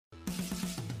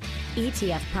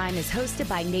ETF Prime is hosted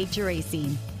by Nate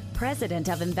Geraci, president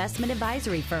of investment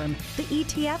advisory firm, The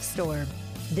ETF Store.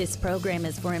 This program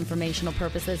is for informational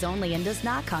purposes only and does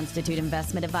not constitute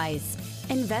investment advice.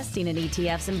 Investing in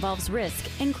ETFs involves risk,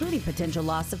 including potential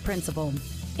loss of principal.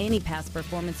 Any past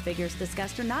performance figures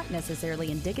discussed are not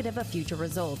necessarily indicative of future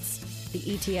results. The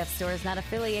ETF Store is not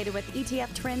affiliated with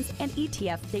ETF Trends and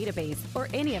ETF Database or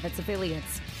any of its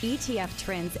affiliates. ETF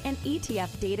Trends and ETF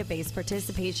Database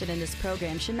participation in this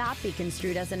program should not be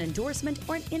construed as an endorsement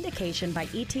or an indication by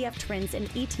ETF Trends and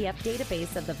ETF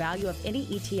Database of the value of any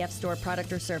ETF Store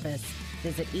product or service.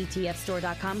 Visit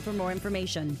etfstore.com for more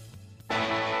information.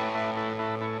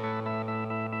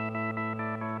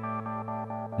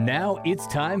 Now it's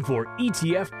time for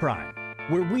ETF Prime,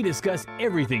 where we discuss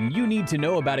everything you need to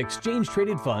know about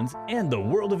exchange-traded funds and the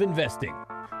world of investing.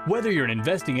 Whether you're an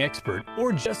investing expert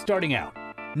or just starting out,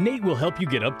 Nate will help you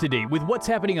get up to date with what's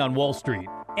happening on Wall Street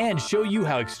and show you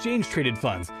how exchange-traded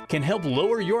funds can help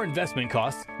lower your investment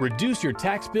costs, reduce your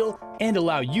tax bill, and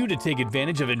allow you to take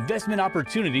advantage of investment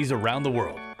opportunities around the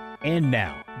world. And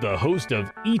now, the host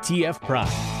of ETF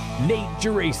Prime, Nate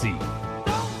Geraci.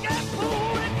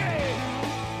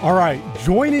 All right,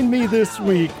 joining me this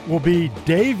week will be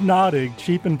Dave Nadig,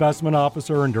 Chief Investment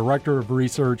Officer and Director of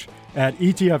Research at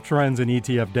ETF Trends and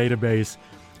ETF Database.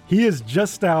 He is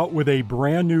just out with a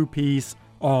brand new piece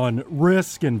on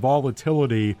risk and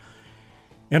volatility.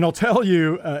 And I'll tell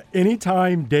you,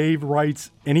 anytime Dave writes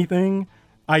anything,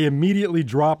 I immediately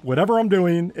drop whatever I'm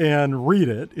doing and read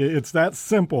it. It's that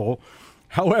simple.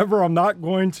 However, I'm not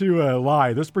going to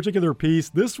lie. This particular piece,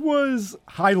 this was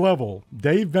high level.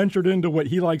 Dave ventured into what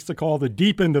he likes to call the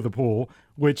deep end of the pool,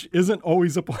 which isn't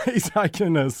always a place I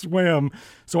can swim.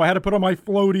 So I had to put on my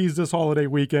floaties this holiday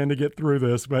weekend to get through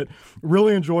this, but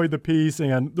really enjoyed the piece,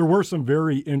 and there were some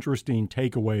very interesting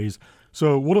takeaways.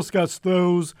 So we'll discuss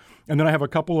those, and then I have a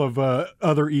couple of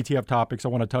other ETF topics I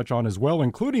want to touch on as well,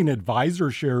 including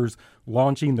AdvisorShares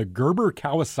launching the Gerber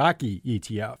Kawasaki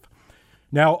ETF.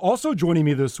 Now, also joining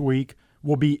me this week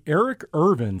will be Eric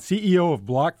Ervin, CEO of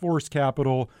Blockforce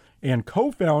Capital and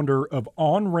co-founder of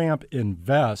OnRamp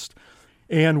Invest.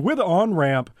 And with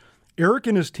OnRamp, Eric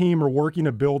and his team are working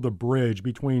to build a bridge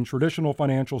between traditional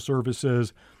financial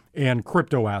services and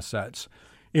crypto assets.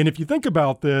 And if you think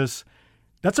about this,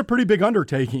 that's a pretty big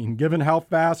undertaking, given how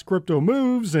fast crypto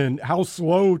moves and how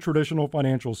slow traditional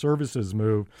financial services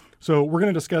move. So we're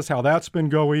going to discuss how that's been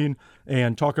going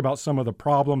and talk about some of the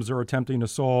problems they're attempting to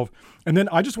solve. And then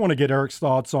I just want to get Eric's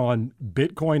thoughts on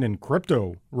Bitcoin and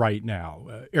crypto right now.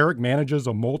 Eric manages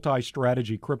a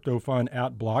multi-strategy crypto fund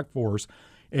at Blockforce,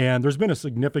 and there's been a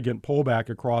significant pullback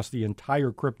across the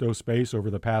entire crypto space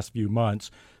over the past few months.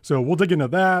 So we'll dig into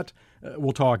that.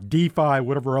 We'll talk DeFi,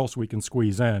 whatever else we can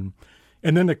squeeze in.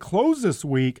 And then to close this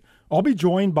week, I'll be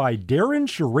joined by Darren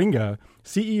Scheringa,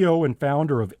 CEO and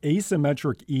founder of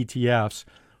Asymmetric ETFs,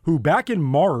 who back in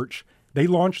March, they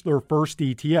launched their first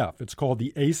ETF. It's called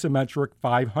the Asymmetric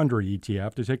 500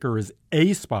 ETF. The ticker is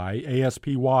ASPY,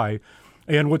 A-S-P-Y.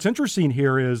 And what's interesting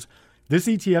here is this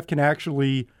ETF can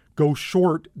actually go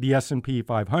short the S&P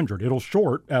 500. It'll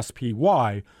short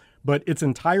SPY, but it's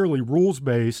entirely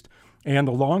rules-based, and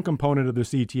the long component of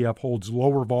this ETF holds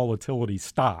lower volatility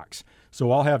stocks. So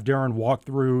I'll have Darren walk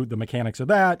through the mechanics of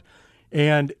that.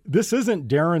 And this isn't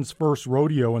Darren's first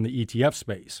rodeo in the ETF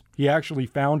space. He actually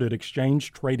founded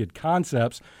Exchange Traded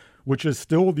Concepts, which is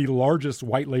still the largest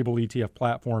white label ETF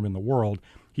platform in the world.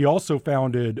 He also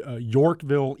founded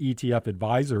Yorkville ETF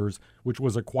Advisors, which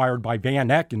was acquired by Van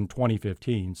Eck in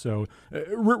 2015. So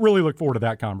really look forward to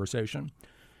that conversation.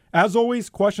 As always,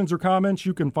 questions or comments,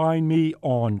 you can find me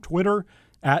on Twitter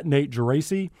at Nate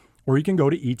Geraci, or you can go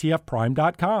to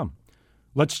etfprime.com.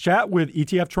 Let's chat with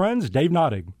ETF Trends, Dave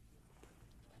Nadig.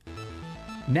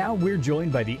 Now we're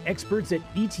joined by the experts at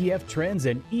ETF Trends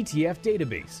and ETF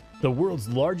Database, the world's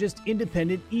largest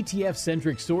independent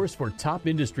ETF-centric source for top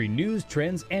industry news,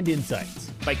 trends, and insights.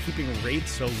 By keeping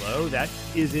rates so low, that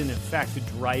is in effect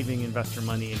driving investor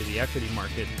money into the equity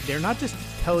market. They're not just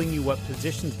telling you what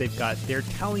positions they've got, they're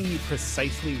telling you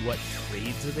precisely what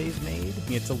trades they've made.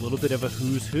 It's a little bit of a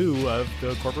who's who of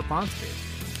the corporate bond space.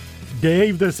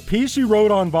 Dave, this piece you wrote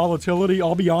on volatility,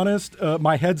 I'll be honest,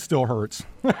 my head still hurts.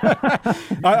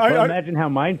 Well, imagine how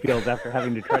mine feels after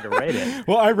having to try to write it.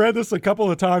 Well, I read this a couple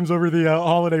of times over the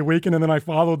holiday weekend, and then I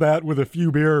followed that with a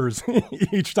few beers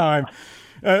each time.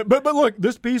 But look,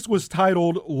 this piece was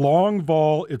titled Long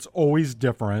Vol, It's Always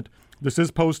Different. This is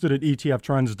posted at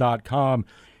etftrends.com.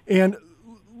 And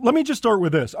let me just start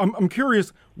with this. I'm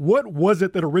curious, what was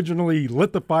it that originally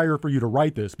lit the fire for you to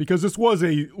write this? Because this was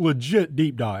a legit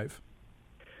deep dive.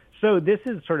 So this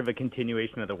is sort of a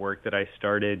continuation of the work that I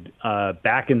started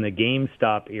back in the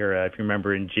GameStop era, if you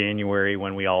remember, in January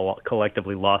when we all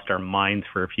collectively lost our minds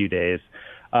for a few days.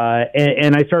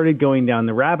 And I started going down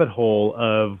the rabbit hole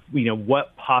of,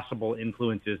 what possible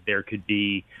influences there could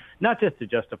be, not just to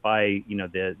justify,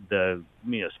 the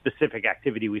specific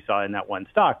activity we saw in that one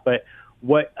stock, but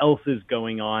what else is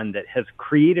going on that has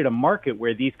created a market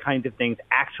where these kinds of things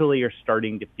actually are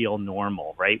starting to feel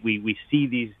normal, right? We see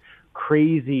these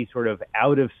crazy sort of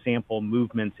out of sample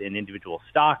movements in individual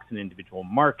stocks and individual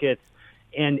markets.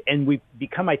 And we've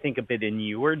become, I think, a bit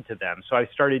inured to them. So I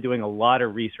started doing a lot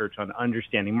of research on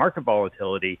understanding market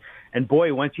volatility. And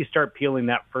boy, once you start peeling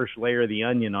that first layer of the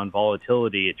onion on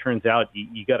volatility, it turns out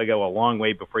you got to go a long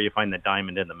way before you find the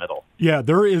diamond in the middle. Yeah,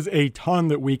 there is a ton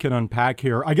that we can unpack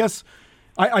here. I guess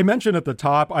I mentioned at the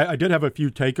top, I did have a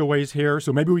few takeaways here.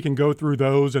 So maybe we can go through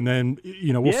those and then,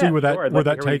 we'll see where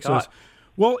that takes us.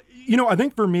 Well, I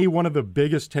think for me, one of the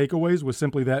biggest takeaways was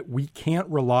simply that we can't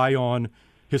rely on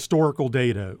historical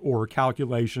data or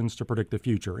calculations to predict the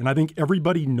future. And I think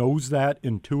everybody knows that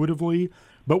intuitively,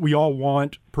 but we all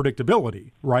want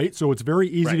predictability, right? So it's very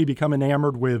easy to become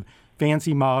enamored with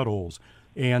fancy models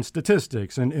and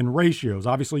statistics and ratios.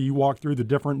 Obviously, you walk through the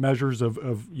different measures of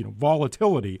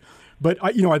volatility. But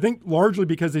I think largely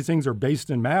because these things are based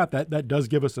in math, that does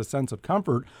give us a sense of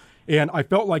comfort. And I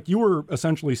felt like you were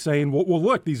essentially saying, well,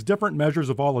 look, these different measures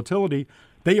of volatility,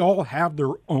 they all have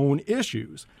their own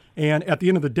issues. And at the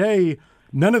end of the day,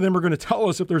 none of them are going to tell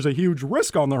us if there's a huge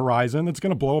risk on the horizon that's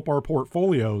going to blow up our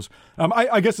portfolios.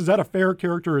 I guess, is that a fair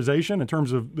characterization in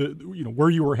terms of where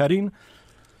you were heading?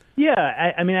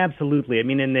 Yeah, I mean, absolutely. I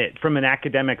mean, from an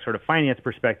academic sort of finance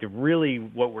perspective, really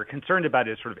what we're concerned about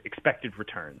is sort of expected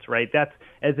returns, right? That's,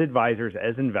 as advisors,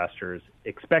 as investors,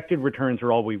 expected returns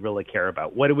are all we really care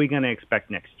about. What are we going to expect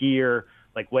next year?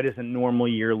 Like, what does a normal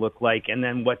year look like? And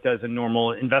then what does a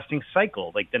normal investing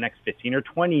cycle, like the next 15 or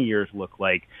 20 years, look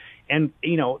like? And,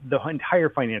 the entire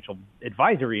financial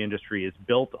advisory industry is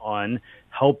built on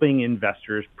helping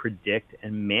investors predict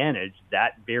and manage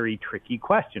that very tricky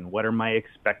question. What are my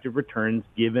expected returns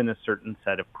given a certain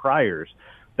set of priors?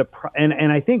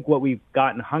 And I think what we've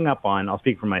gotten hung up on, I'll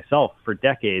speak for myself, for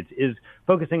decades, is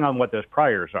focusing on what those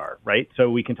priors are, right? So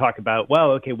we can talk about,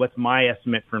 well, okay, what's my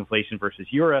estimate for inflation versus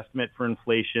your estimate for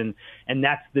inflation? And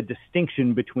that's the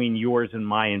distinction between yours and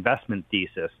my investment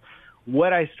thesis.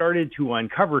 What I started to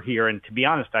uncover here, and to be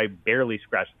honest, I barely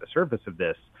scratched the surface of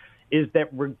this, is that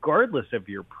regardless of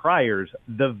your priors,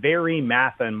 the very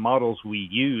math and models we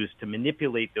use to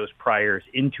manipulate those priors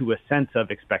into a sense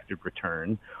of expected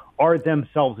return are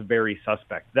themselves very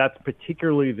suspect. That's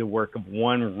particularly the work of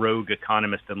one rogue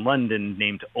economist in London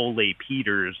named Ole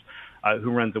Peters,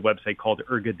 who runs a website called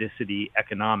Ergodicity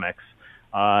Economics.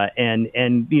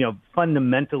 And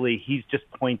fundamentally, he's just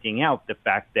pointing out the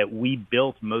fact that we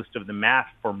built most of the math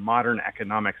for modern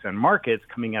economics and markets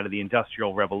coming out of the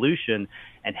Industrial Revolution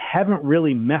and haven't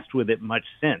really messed with it much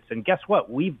since. And guess what?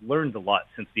 We've learned a lot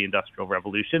since the Industrial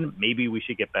Revolution. Maybe we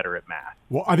should get better at math.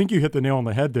 Well, I think you hit the nail on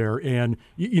the head there. And,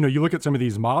 you look at some of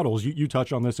these models, you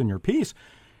touch on this in your piece,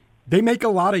 they make a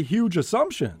lot of huge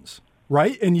assumptions.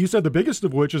 Right. And you said the biggest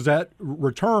of which is that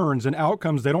returns and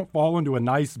outcomes, they don't fall into a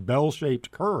nice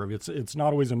bell-shaped curve. It's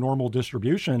not always a normal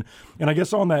distribution. And I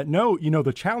guess on that note,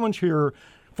 the challenge here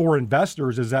for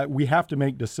investors is that we have to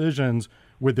make decisions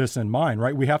with this in mind,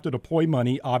 right? We have to deploy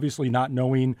money, obviously not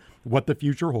knowing what the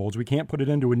future holds. We can't put it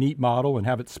into a neat model and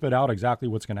have it spit out exactly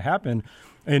what's going to happen.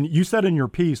 And you said in your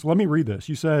piece, let me read this.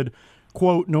 You said,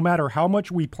 quote, "No matter how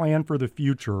much we plan for the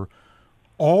future,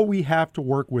 all we have to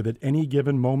work with at any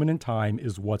given moment in time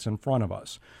is what's in front of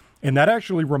us." And that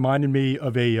actually reminded me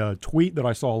of a tweet that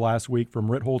I saw last week from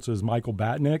Ritholtz's Michael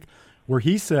Batnick, where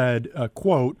he said,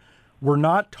 quote, "We're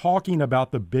not talking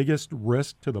about the biggest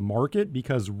risk to the market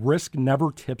because risk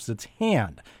never tips its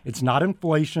hand. It's not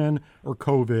inflation or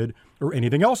COVID or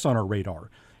anything else on our radar."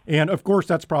 And of course,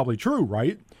 that's probably true,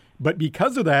 right? But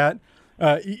because of that,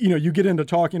 you get into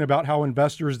talking about how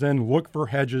investors then look for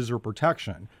hedges or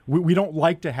protection. We don't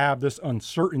like to have this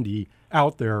uncertainty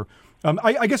out there.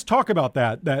 I guess talk about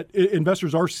that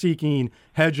investors are seeking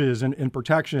hedges and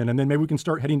protection, and then maybe we can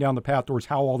start heading down the path towards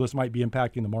how all this might be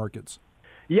impacting the markets.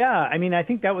 Yeah, I mean, I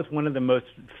think that was one of the most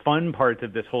fun parts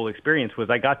of this whole experience was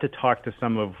I got to talk to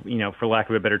some of, for lack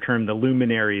of a better term, the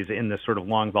luminaries in this sort of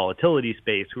long volatility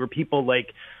space, who are people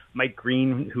like Mike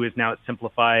Green, who is now at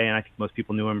Simplify, and I think most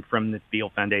people knew him from the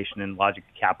Thiel Foundation and Logic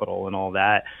Capital and all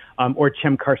that, or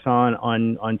Cem Carson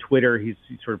on Twitter. He's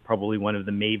sort of probably one of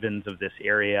the mavens of this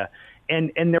area.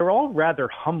 And they're all rather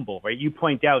humble, right? You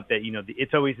point out that,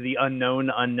 it's always the unknown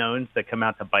unknowns that come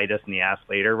out to bite us in the ass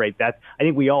later, right? I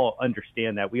think we all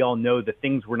understand that. We all know the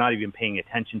things we're not even paying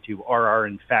attention to are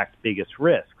in fact, biggest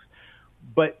risks.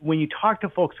 But when you talk to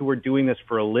folks who are doing this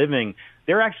for a living,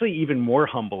 they're actually even more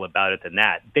humble about it than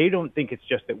that. They don't think it's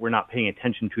just that we're not paying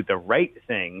attention to the right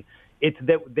thing. It's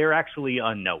that they're actually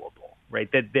unknowable, right?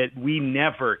 That we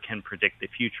never can predict the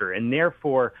future. And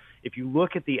therefore, if you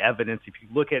look at the evidence, if you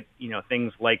look at,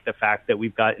 things like the fact that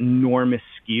we've got enormous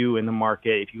skew in the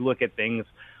market, if you look at things,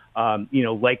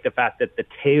 like the fact that the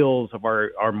tails of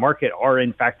our market are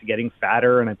in fact getting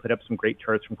fatter, and I put up some great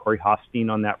charts from Corey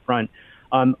Hoffstein on that front.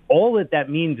 All that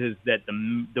means is that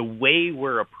the way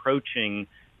we're approaching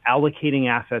allocating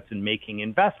assets and making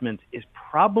investments is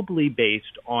probably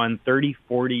based on 30,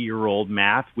 40-year-old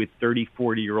math with 30,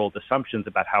 40-year-old assumptions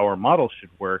about how our models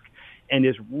should work, and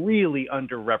is really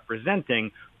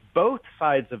underrepresenting both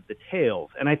sides of the tails.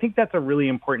 And I think that's a really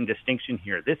important distinction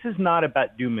here. This is not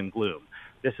about doom and gloom.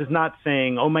 This is not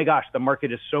saying, oh my gosh, the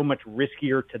market is so much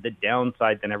riskier to the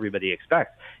downside than everybody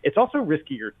expects. It's also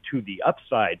riskier to the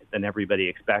upside than everybody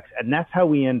expects. And that's how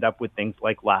we end up with things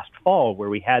like last fall, where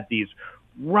we had these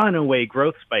runaway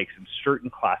growth spikes in certain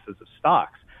classes of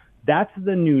stocks. That's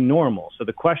the new normal. So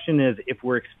the question is, if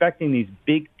we're expecting these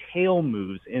big tail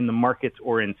moves in the markets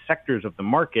or in sectors of the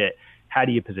market, how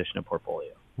do you position a portfolio?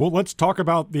 Well, let's talk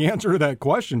about the answer to that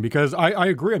question, because I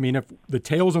agree. I mean, if the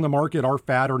tails in the market are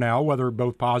fatter now, whether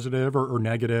both positive or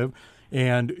negative,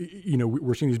 and,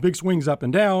 we're seeing these big swings up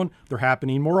and down, they're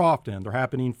happening more often, they're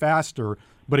happening faster.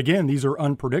 But again, these are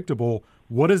unpredictable.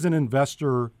 What is an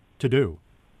investor to do?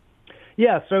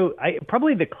 Yeah, so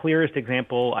probably the clearest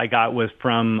example I got was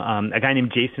from a guy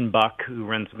named Jason Buck, who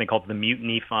runs something called the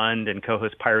Mutiny Fund and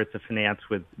co-hosts Pirates of Finance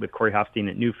with Corey Hoffstein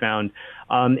at Newfound.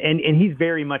 And he's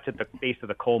very much at the base of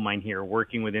the coal mine here,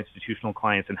 working with institutional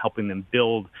clients and helping them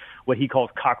build what he calls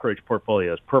cockroach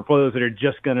portfolios that are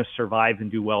just going to survive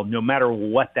and do well no matter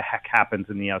what the heck happens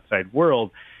in the outside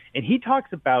world. And he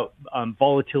talks about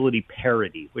volatility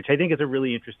parity, which I think is a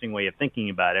really interesting way of thinking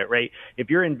about it, right? If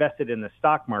you're invested in the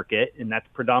stock market, and that's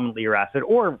predominantly your asset,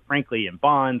 or frankly in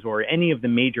bonds or any of the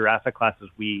major asset classes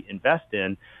we invest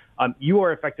in, you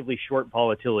are effectively short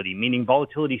volatility, meaning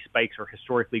volatility spikes are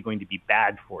historically going to be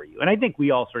bad for you. And I think we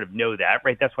all sort of know that,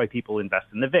 right? That's why people invest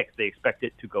in the VIX. They expect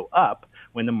it to go up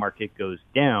when the market goes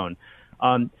down.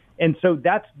 And so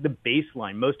that's the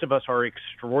baseline. Most of us are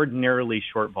extraordinarily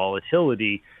short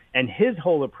volatility. And his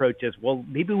whole approach is, well,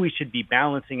 maybe we should be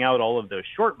balancing out all of those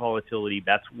short volatility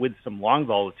bets with some long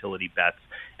volatility bets.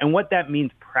 And what that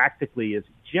means practically is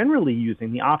generally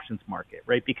using the options market,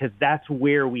 right? Because that's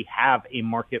where we have a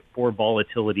market for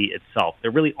volatility itself.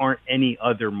 There really aren't any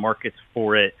other markets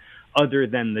for it other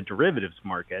than the derivatives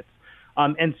markets.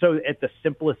 And so at the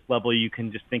simplest level, you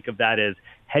can just think of that as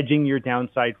hedging your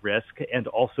downside risk and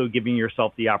also giving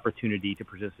yourself the opportunity to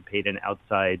participate in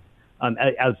outsized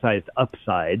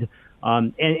upside.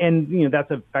 And that's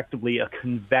effectively a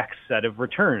convex set of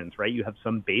returns, right? You have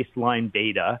some baseline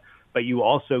beta, but you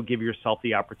also give yourself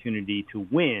the opportunity to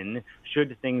win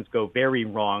should things go very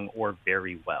wrong or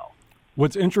very well.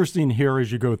 What's interesting here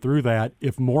as you go through that,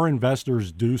 if more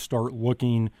investors do start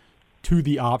looking to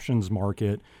the options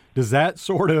market, does that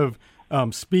sort of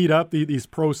speed up these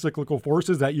pro-cyclical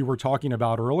forces that you were talking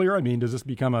about earlier? I mean, does this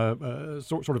become a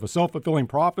sort of a self-fulfilling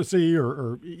prophecy,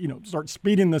 or start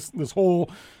speeding this whole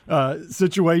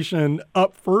situation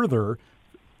up further?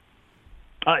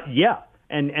 Yeah.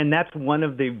 And that's one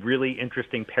of the really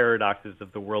interesting paradoxes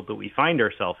of the world that we find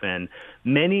ourselves in.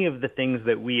 Many of the things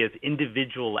that we as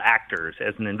individual actors,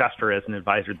 as an investor, as an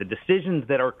advisor, the decisions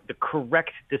that are the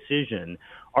correct decision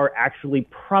are actually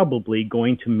probably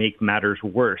going to make matters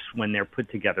worse when they're put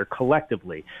together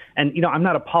collectively. And, I'm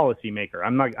not a policymaker.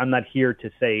 I'm not here to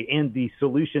say, and the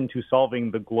solution to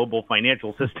solving the global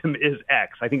financial system is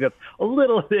X. I think that's a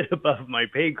little bit above my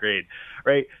pay grade,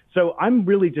 right? So I'm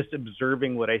really just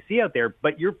observing what I see out there.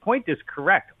 But your point is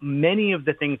correct. Many of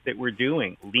the things that we're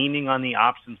doing, leaning on the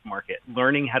options market,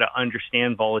 learning how to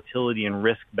understand volatility and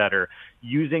risk better,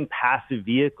 using passive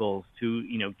vehicles to,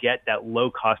 get that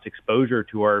low cost exposure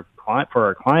to our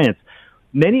clients,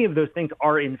 many of those things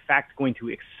are in fact going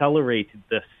to accelerate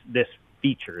this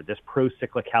feature, this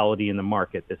pro-cyclicality in the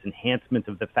market, this enhancement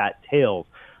of the fat tails.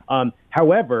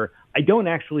 However, I don't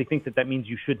actually think that means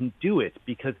you shouldn't do it,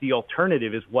 because the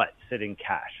alternative is what? Sit in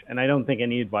cash. And I don't think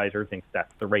any advisor thinks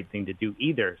that's the right thing to do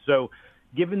either. So,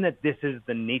 given that this is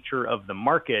the nature of the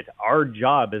market, our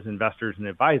job as investors and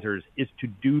advisors is to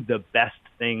do the best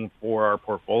thing for our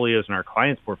portfolios and our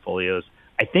clients' portfolios.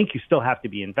 I think you still have to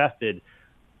be invested.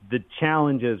 The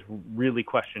challenge is really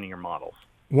questioning your models.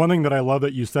 One thing that I love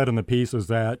that you said in the piece is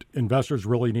that investors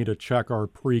really need to check our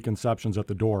preconceptions at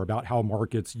the door about how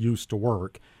markets used to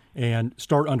work and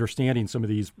start understanding some of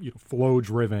these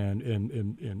flow-driven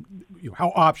and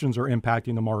how options are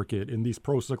impacting the market and these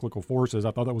pro-cyclical forces.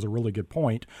 I thought that was a really good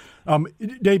point.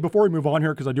 Dave, before we move on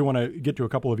here, because I do want to get to a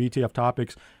couple of ETF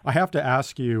topics, I have to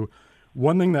ask you,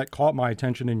 one thing that caught my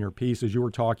attention in your piece is you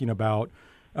were talking about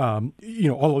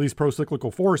all of these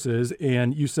pro-cyclical forces,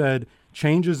 and you said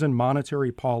changes in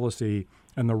monetary policy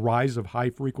and the rise of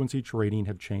high-frequency trading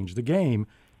have changed the game,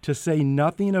 to say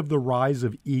nothing of the rise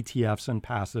of ETFs and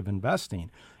passive investing.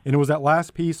 And it was that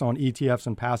last piece on ETFs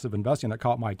and passive investing that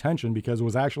caught my attention, because it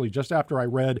was actually just after I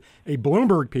read a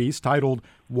Bloomberg piece titled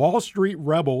 "Wall Street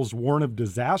Rebels Warn of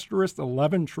Disastrous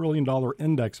 $11 trillion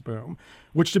Index Boom,"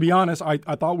 which, to be honest, I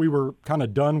thought we were kind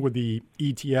of done with the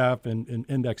ETF and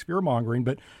index fear-mongering.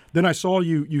 But then I saw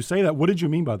you say that. What did you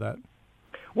mean by that?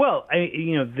 Well,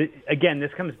 again,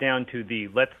 this comes down to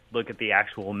let's look at the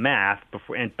actual math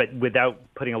but without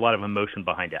putting a lot of emotion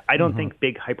behind it. I don't think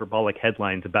big hyperbolic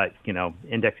headlines about,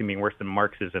 indexing being worse than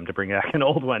Marxism, to bring back an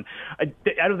old one. I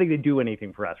don't think they do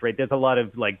anything for us, right? There's a lot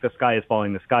of the sky is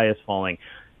falling, the sky is falling.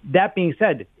 That being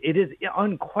said, it is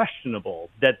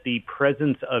unquestionable that the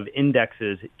presence of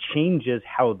indexes changes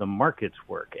how the markets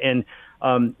work. And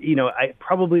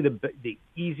probably the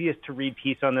easiest to read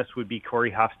piece on this would be Corey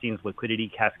Hofstein's Liquidity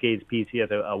Cascades piece. He has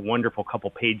a wonderful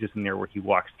couple pages in there where he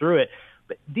walks through it.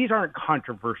 But these aren't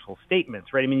controversial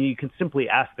statements, right? I mean, you can simply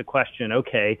ask the question,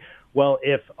 okay, well,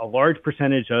 if a large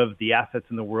percentage of the assets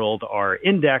in the world are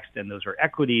indexed and those are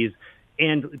equities,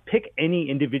 and pick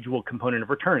any individual component of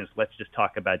returns. Let's just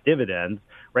talk about dividends,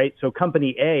 right? So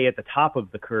company A at the top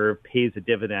of the curve pays a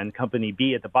dividend. Company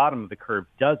B at the bottom of the curve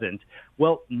doesn't.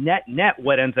 Well, net,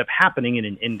 what ends up happening in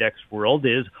an index world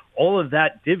is all of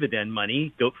that dividend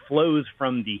money flows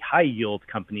from the high yield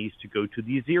companies to go to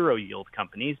the zero yield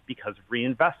companies because of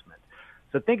reinvestment.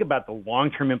 So think about the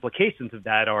long-term implications of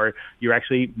that are you're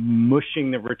actually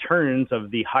mushing the returns of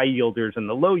the high yielders and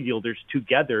the low yielders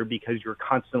together because you're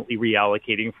constantly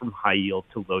reallocating from high yield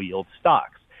to low yield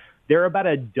stocks. There are about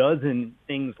a dozen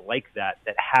things like that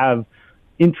have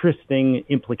interesting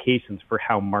implications for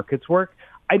how markets work.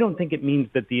 I don't think it means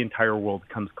that the entire world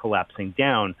comes collapsing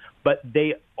down, but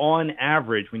they, on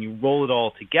average, when you roll it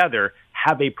all together,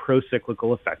 have a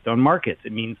pro-cyclical effect on markets.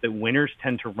 It means that winners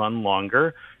tend to run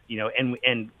longer,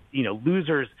 and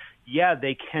losers,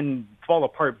 they can fall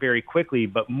apart very quickly,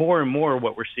 but more and more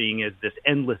what we're seeing is this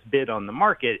endless bid on the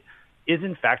market is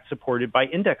in fact supported by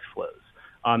index flows.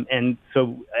 And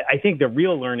so I think the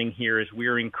real learning here is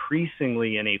we're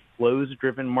increasingly in a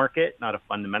flows-driven market, not a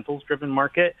fundamentals-driven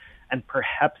market. And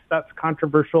perhaps that's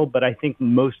controversial, but I think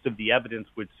most of the evidence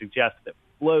would suggest that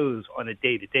flows on a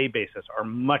day-to-day basis are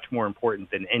much more important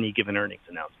than any given earnings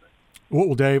announcement.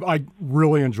 Well, Dave, I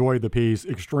really enjoyed the piece.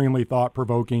 Extremely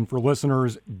thought-provoking. For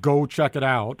listeners, go check it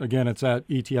out. Again, it's at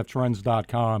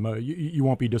etftrends.com. You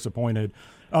won't be disappointed.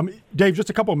 Dave, just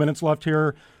a couple of minutes left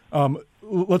here.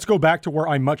 Let's go back to where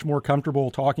I'm much more comfortable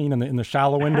talking in the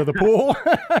shallow end of the pool.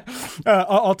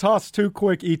 I'll toss two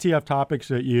quick ETF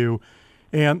topics at you.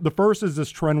 And the first is this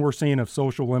trend we're seeing of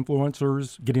social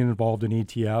influencers getting involved in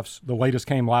ETFs. The latest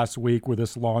came last week with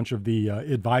this launch of the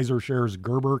AdvisorShares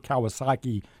Gerber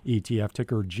Kawasaki ETF,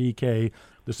 ticker GK.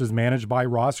 This is managed by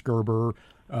Ross Gerber.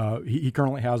 He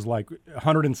currently has like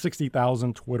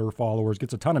 160,000 Twitter followers,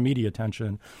 gets a ton of media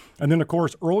attention. And then, of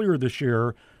course, earlier this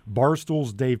year,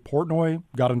 Barstool's Dave Portnoy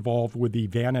got involved with the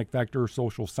VanEck Vector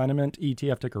Social Sentiment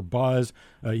ETF, ticker BUZZ.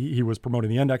 He was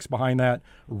promoting the index behind that.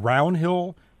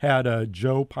 Roundhill had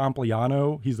Joe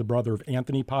Pompliano. He's the brother of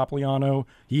Anthony Pompliano.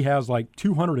 He has like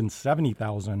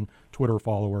 270,000 Twitter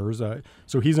followers.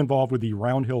 So he's involved with the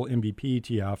Roundhill MVP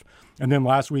ETF. And then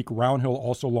last week, Roundhill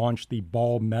also launched the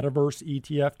Ball Metaverse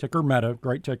ETF, ticker Meta,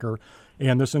 great ticker.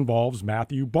 And this involves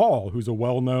Matthew Ball, who's a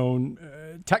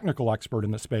well-known technical expert in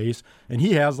the space. And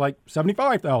he has like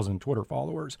 75,000 Twitter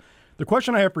followers. The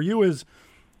question I have for you is,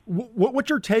 what's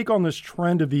your take on this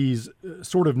trend of these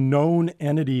sort of known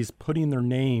entities putting their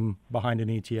name behind an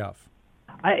ETF?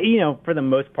 For the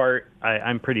most part,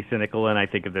 I'm pretty cynical, and I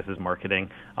think of this as marketing.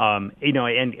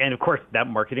 And of course, that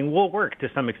marketing will work to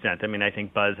some extent. I mean, I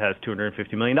think Buzz has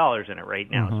 $250 million in it right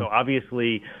now. Mm-hmm. So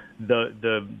obviously,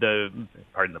 the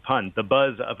pardon the pun, the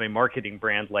buzz of a marketing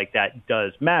brand like that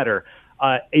does matter.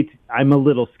 I'm a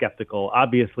little skeptical.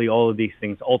 Obviously, all of these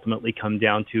things ultimately come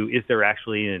down to, is there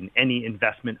actually any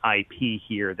investment IP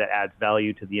here that adds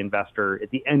value to the investor?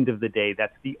 At the end of the day,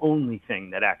 that's the only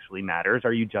thing that actually matters.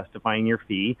 Are you justifying your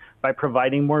fee by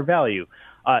providing more value?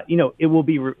 It will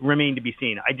remain to be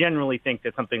seen. I generally think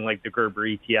that something like the Gerber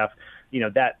ETF,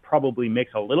 that probably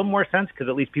makes a little more sense because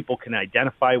at least people can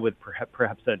identify with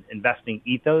perhaps an investing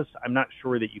ethos. I'm not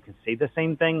sure that you can say the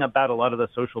same thing about a lot of the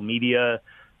social media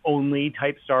only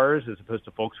type stars as opposed to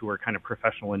folks who are kind of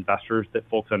professional investors that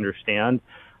folks understand.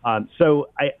 So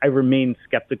I remain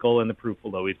skeptical, and the proof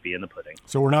will always be in the pudding.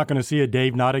 So we're not going to see a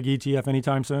Dave Nottig ETF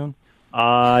anytime soon?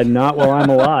 Not while I'm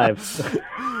alive.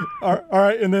 All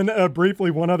right. And then briefly,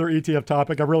 one other ETF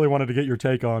topic I really wanted to get your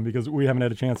take on because we haven't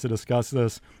had a chance to discuss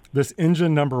this. This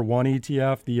Engine number 1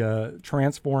 ETF, the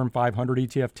Transform 500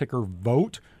 ETF, ticker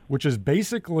VOTE, which is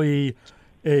basically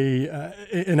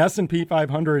an S&P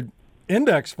 500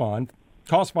 index fund,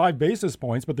 costs 5 basis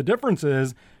points, but the difference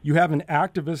is you have an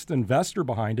activist investor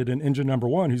behind it, in Engine number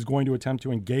 1, who's going to attempt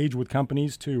to engage with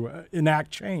companies to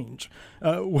enact change.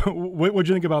 What do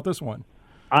you think about this one?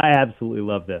 I absolutely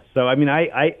love this. So, I've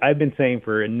been saying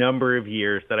for a number of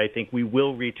years that I think we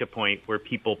will reach a point where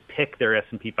people pick their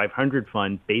S&P 500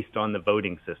 fund based on the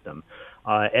voting system.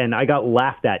 And I got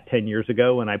laughed at 10 years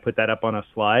ago when I put that up on a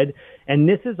slide. And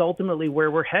this is ultimately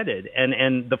where we're headed.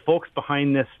 And the folks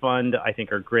behind this fund, I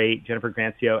think, are great. Jennifer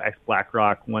Grancio,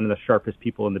 ex-BlackRock, one of the sharpest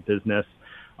people in the business,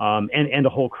 and a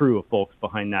whole crew of folks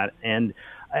behind that. And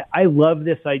I love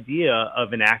this idea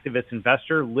of an activist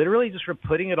investor literally just for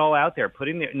putting it all out there,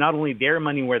 putting not only their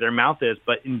money where their mouth is,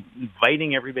 but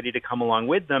inviting everybody to come along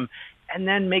with them and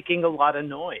then making a lot of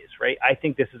noise, right? I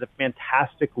think this is a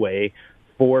fantastic way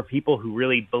for people who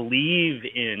really believe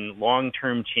in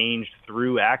long-term change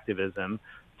through activism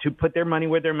to put their money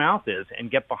where their mouth is and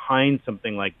get behind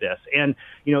something like this. And,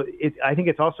 I think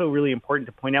it's also really important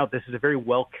to point out this is a very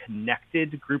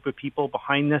well-connected group of people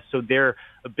behind this. So their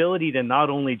ability to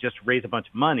not only just raise a bunch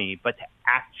of money, but to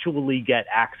actually get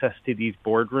access to these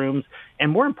boardrooms,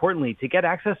 and more importantly, to get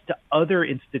access to other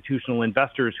institutional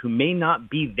investors who may not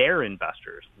be their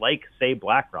investors, like, say,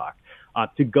 BlackRock,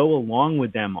 to go along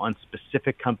with them on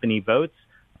specific company votes,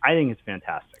 I think it's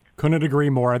fantastic. Couldn't agree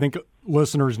more. I think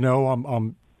listeners know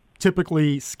I'm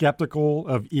typically skeptical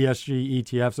of ESG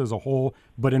ETFs as a whole,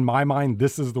 but in my mind,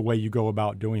 this is the way you go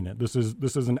about doing it. This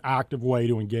is an active way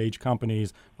to engage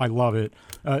companies. I love it.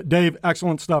 Dave,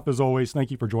 excellent stuff as always.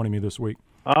 Thank you for joining me this week.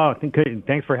 Oh,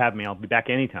 thanks for having me. I'll be back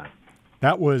anytime.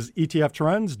 That was ETF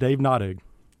Trends, Dave Nottig.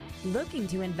 Looking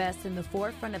to invest in the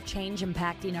forefront of change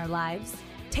impacting our lives?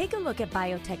 Take a look at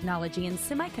biotechnology and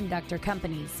semiconductor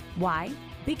companies. Why?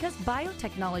 Because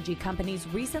biotechnology companies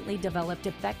recently developed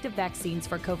effective vaccines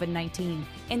for COVID-19,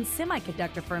 and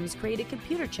semiconductor firms created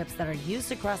computer chips that are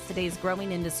used across today's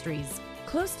growing industries.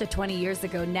 Close to 20 years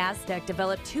ago, NASDAQ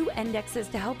developed 2 indexes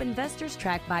to help investors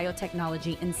track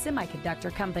biotechnology and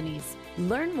semiconductor companies.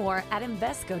 Learn more at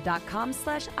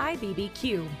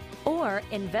Invesco.com/IBBQ or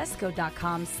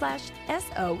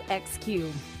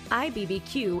Invesco.com/SOXQ.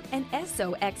 IBBQ and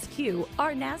SOXQ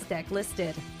are NASDAQ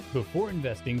listed. Before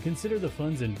investing, consider the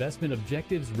fund's investment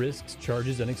objectives, risks,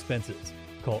 charges, and expenses.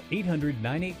 Call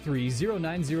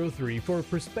 800-983-0903 for a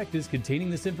prospectus containing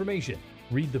this information.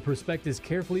 Read the prospectus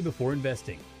carefully before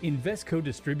investing. Invesco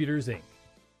Distributors, Inc.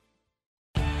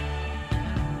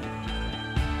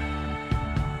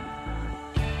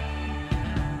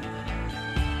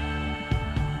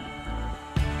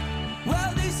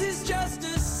 Well, this is just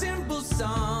a simple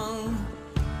song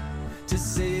to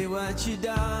say what you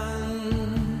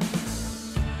done.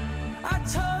 I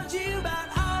told you about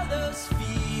all those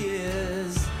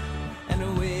fears and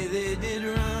the way they did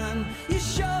run. You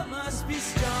sure must be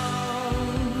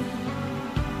strong,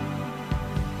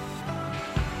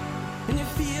 and you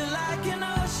feel like an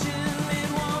ocean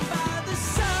made warm by the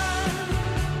sun.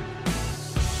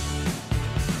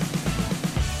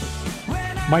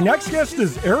 My next guest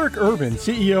is Eric Ervin,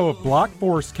 CEO of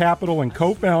Blockforce Capital and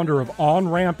co-founder of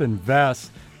OnRamp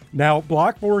Invest. Now,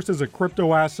 Blockforce is a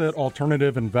crypto asset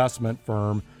alternative investment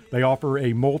firm. They offer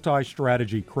a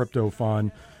multi-strategy crypto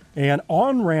fund. And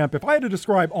OnRamp, if I had to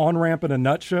describe OnRamp in a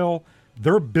nutshell,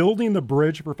 they're building the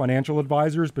bridge for financial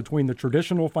advisors between the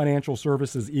traditional financial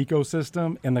services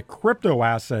ecosystem and the crypto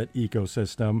asset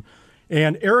ecosystem.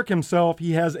 And Eric himself,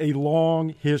 he has a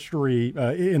long history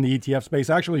in the ETF space,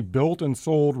 actually built and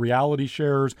sold Reality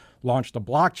Shares, launched a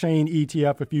blockchain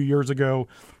ETF a few years ago.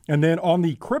 And then on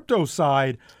the crypto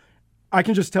side, I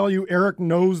can just tell you, Eric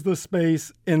knows the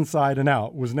space inside and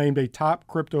out, was named a top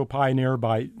crypto pioneer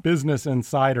by Business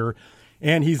Insider.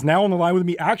 and he's now on the line with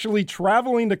me, actually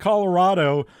traveling to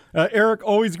Colorado. Eric,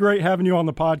 always great having you on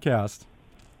the podcast.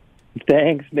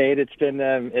 Thanks, Nate. It's been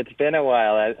a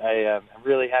while. I'm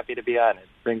really happy to be on. It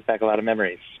brings back a lot of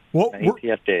memories. Well,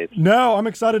 ETF days. No, I'm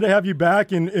excited to have you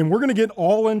back, and we're going to get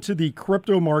all into the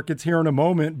crypto markets here in a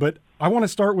moment, but I want to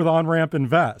start with OnRamp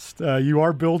Invest. You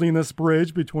are building this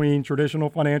bridge between traditional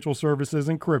financial services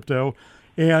and crypto,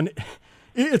 and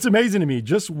it's amazing to me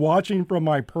just watching from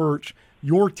my perch.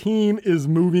 Your team is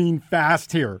moving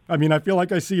fast here. I mean, I feel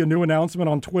like I see a new announcement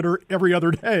on Twitter every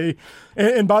other day.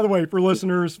 And by the way, for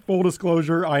listeners, full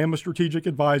disclosure, I am a strategic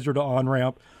advisor to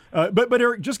OnRamp. But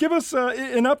Eric, just give us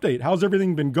an update. How's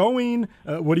everything been going?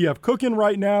 What do you have cooking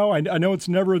right now? I know it's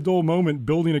never a dull moment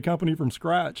building a company from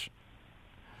scratch.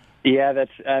 Yeah,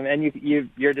 that's and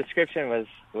your description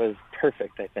was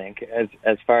perfect. I think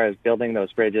as far as building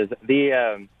those bridges.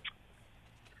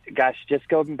 Just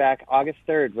going back, August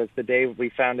 3rd was the day we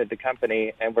founded the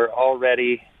company, and we're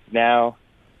already now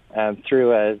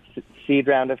through a seed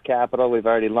round of capital. We've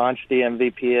already launched the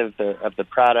MVP of the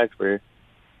product.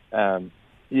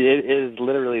 It is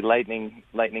literally lightning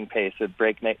pace, a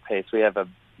breakneck pace. We have an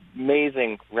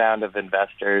amazing round of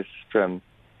investors from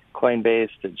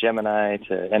Coinbase to Gemini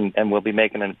and we'll be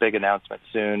making a big announcement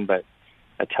soon, but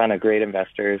a ton of great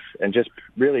investors, and just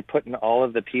really putting all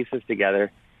of the pieces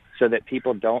together so that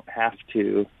people don't have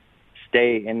to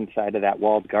stay inside of that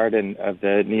walled garden of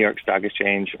the New York Stock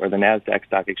Exchange or the NASDAQ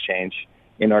Stock Exchange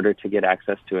in order to get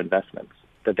access to investments,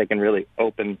 that they can really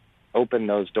open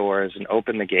those doors and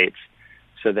open the gates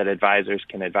so that advisors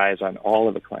can advise on all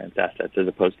of the client's assets as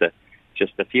opposed to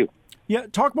just a few. Yeah,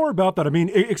 talk more about that. I mean,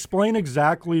 explain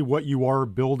exactly what you are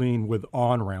building with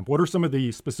OnRamp. What are some of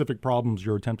the specific problems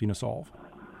you're attempting to solve?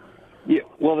 Yeah,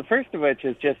 well, the first of which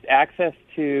is just access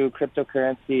to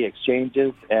cryptocurrency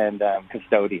exchanges and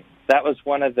custodians. That was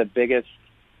one of the biggest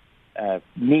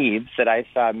needs that I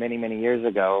saw many, many years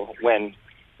ago when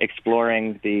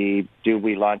exploring the do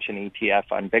we launch an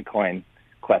ETF on Bitcoin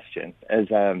question.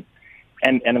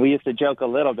 And we used to joke a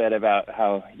little bit about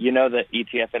how, the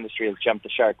ETF industry has jumped the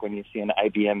shark when you see an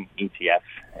IBM ETF.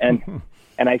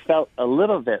 And I felt a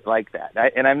little bit like that.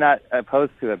 And I'm not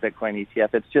opposed to a Bitcoin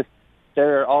ETF. It's just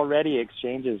there are already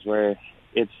exchanges where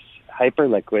it's hyper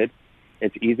liquid,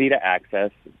 it's easy to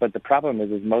access, but the problem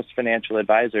is most financial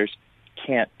advisors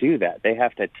can't do that. They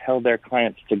have to tell their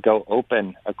clients to go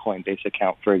open a Coinbase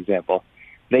account, for example.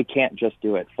 They can't just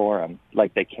do it for them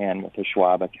like they can with a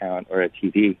Schwab account or a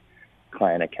TD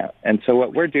client account. And so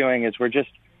what we're doing is we're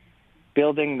just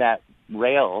building that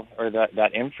rail or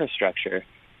that infrastructure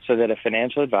so that a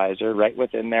financial advisor right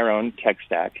within their own tech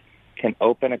stack can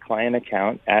open a client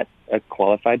account at a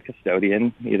qualified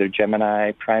custodian, either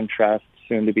Gemini, Prime Trust,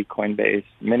 soon to be Coinbase,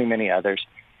 many, many others,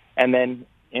 and then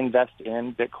invest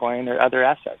in Bitcoin or other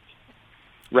assets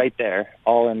right there,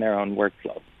 all in their own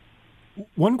workflow.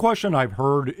 One question I've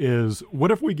heard is,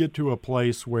 what if we get to a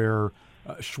place where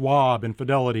Schwab and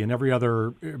Fidelity and every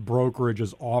other brokerage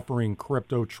is offering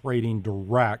crypto trading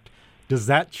direct? Does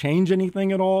that change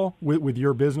anything at all with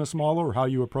your business model or how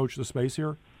you approach the space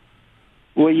here?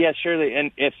 Well, yeah, surely, and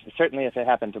certainly if it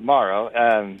happened tomorrow,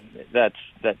 that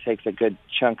takes a good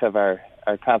chunk of our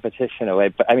competition away.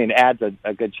 But I mean, adds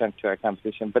a good chunk to our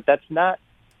competition. But that's not.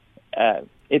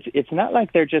 It's not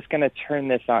like they're just going to turn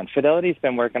this on. Fidelity's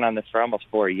been working on this for almost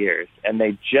 4 years, and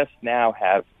they just now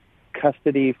have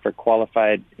custody for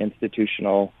qualified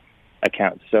institutional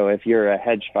accounts. So if you're a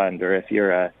hedge fund or if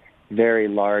you're a very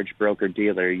large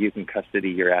broker-dealer, you can custody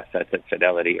your assets at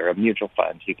Fidelity, or a mutual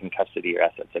fund, you can custody your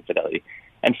assets at Fidelity.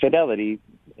 And Fidelity,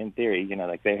 in theory,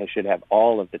 they should have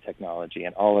all of the technology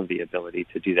and all of the ability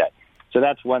to do that. So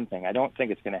that's one thing. I don't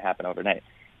think it's going to happen overnight.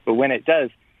 But when it does,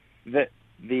 the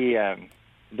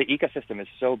ecosystem is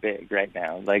so big right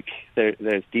now. Like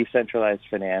there's decentralized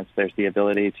finance, there's the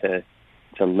ability to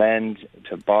lend,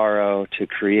 to borrow, to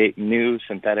create new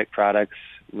synthetic products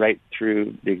right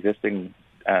through the existing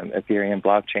Ethereum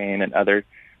blockchain and other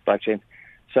blockchains.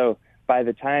 So by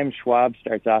the time Schwab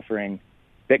starts offering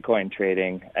Bitcoin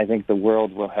trading, I think the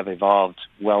world will have evolved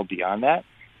well beyond that.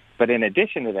 But in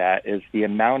addition to that is the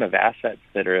amount of assets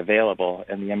that are available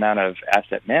and the amount of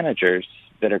asset managers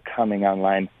that are coming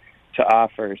online to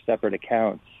offer separate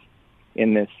accounts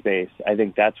in this space. I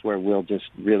think that's where we'll just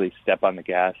really step on the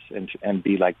gas and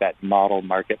be like that model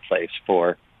marketplace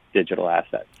for digital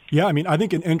assets. Yeah, I mean, I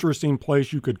think an interesting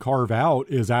place you could carve out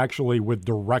is actually with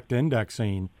direct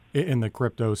indexing in the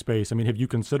crypto space. I mean, have you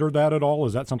considered that at all?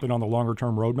 Is that something on the longer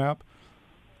term roadmap?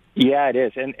 Yeah, it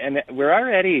is. And we're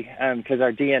already, because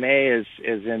our DNA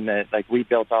is in the, like, we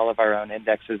built all of our own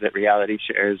indexes at Reality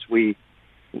Shares. We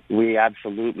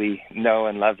absolutely know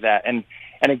and love that. And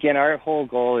And again, our whole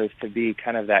goal is to be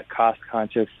kind of that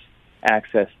cost-conscious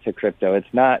access to crypto.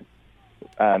 It's not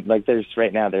like there's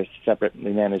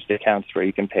separately managed accounts where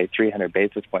you can pay 300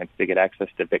 basis points to get access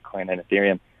to Bitcoin and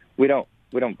Ethereum. We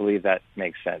don't believe that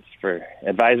makes sense for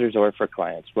advisors or for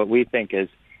clients. What we think is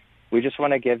we just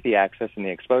want to give the access and the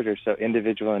exposure so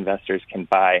individual investors can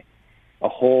buy a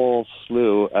whole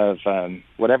slew of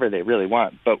whatever they really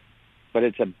want. But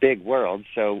it's a big world,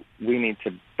 so we need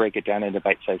to break it down into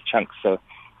bite-sized chunks. So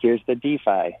here's the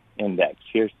DeFi index.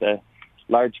 Here's the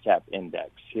large cap index.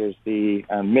 Here's the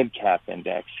mid cap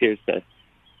index. Here's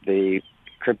the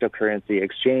cryptocurrency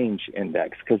exchange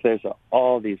index, because there's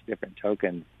all these different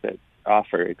tokens that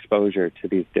offer exposure to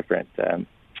these different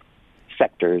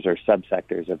sectors or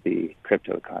subsectors of the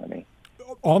crypto economy.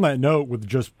 On that note, with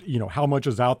just how much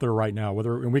is out there right now,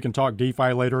 and we can talk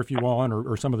DeFi later if you want,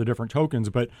 or some of the different tokens,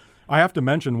 but I have to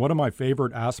mention one of my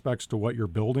favorite aspects to what you're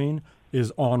building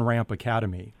is OnRamp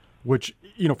Academy, which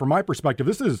from my perspective,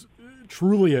 this is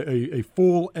truly a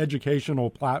full educational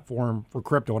platform for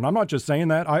crypto. And I'm not just saying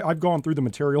that. I've gone through the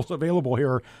materials available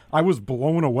here. I was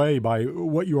blown away by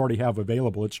what you already have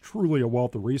available. It's truly a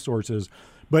wealth of resources.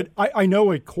 But I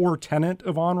know a core tenet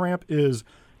of OnRamp is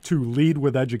to lead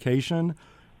with education.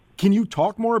 Can you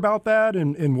talk more about that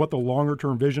and what the longer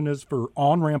term vision is for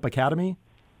OnRamp Academy?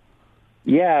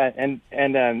 Yeah, and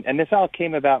this all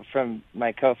came about from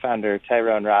my co-founder,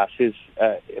 Tyrone Ross, who's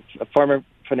a former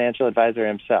financial advisor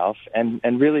himself, and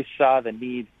really saw the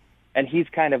need. And he's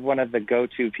kind of one of the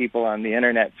go-to people on the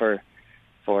internet for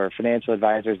financial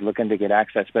advisors looking to get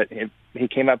access. But he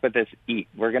came up with this EAT.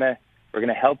 We're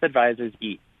gonna help advisors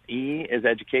eat. E is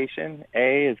education,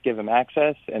 A is give them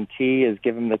access, and T is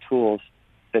give them the tools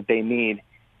that they need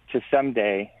to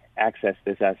someday access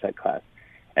this asset class.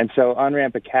 And so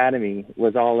OnRamp Academy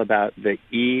was all about the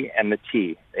E and the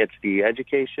T. It's the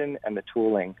education and the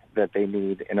tooling that they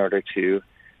need in order to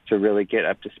really get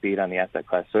up to speed on the asset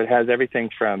class. So it has everything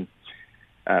from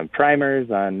primers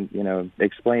on,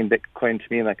 explain Bitcoin to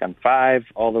me like I'm 5,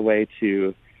 all the way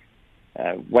to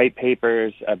white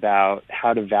papers about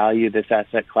how to value this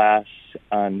asset class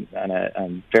on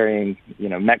varying,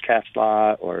 Metcalfe's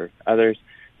law or others.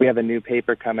 We have a new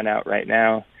paper coming out right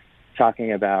now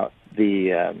talking about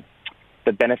the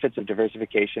benefits of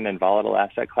diversification in volatile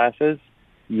asset classes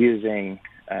using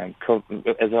as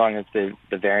long as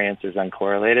the variance is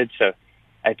uncorrelated. So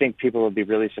I think people will be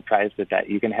really surprised at that.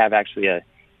 You can have actually a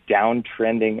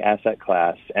downtrending asset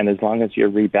class, and as long as you're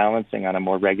rebalancing on a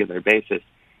more regular basis,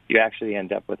 you actually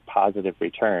end up with positive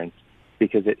returns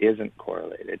because it isn't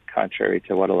correlated, contrary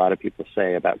to what a lot of people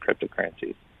say about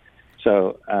cryptocurrencies.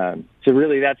 So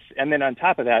really and then on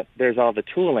top of that, there's all the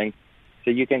tooling.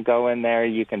 So you can go in there,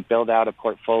 you can build out a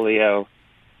portfolio,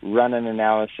 run an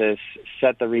analysis,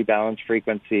 set the rebalance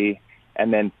frequency,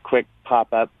 and then quick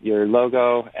pop up your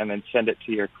logo and then send it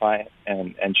to your client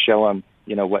and show them,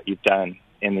 what you've done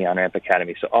in the OnRamp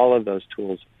Academy. So all of those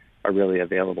tools are really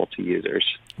available to users.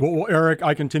 Well, Eric,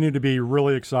 I continue to be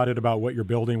really excited about what you're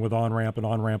building with OnRamp and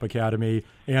OnRamp Academy.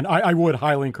 And I would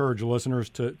highly encourage listeners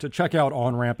to check out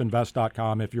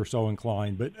onrampinvest.com if you're so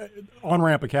inclined. But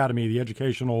OnRamp Academy, the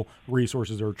educational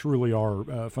resources truly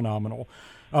are phenomenal.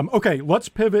 Okay, let's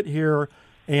pivot here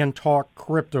and talk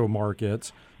crypto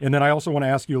markets. And then I also want to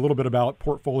ask you a little bit about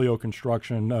portfolio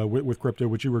construction with crypto,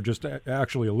 which you were just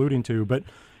actually alluding to. But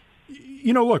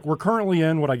look, we're currently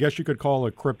in what I guess you could call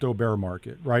a crypto bear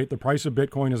market, right? The price of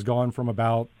Bitcoin has gone from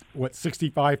about,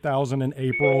 65,000 in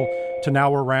April to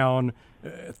now around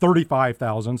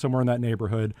 35,000, somewhere in that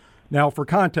neighborhood. Now, for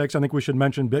context, I think we should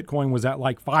mention Bitcoin was at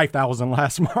like 5,000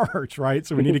 last March, right?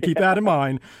 So we need to keep that in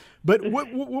mind. But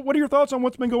what are your thoughts on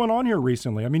what's been going on here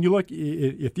recently? I mean, you look,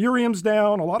 Ethereum's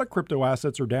down. A lot of crypto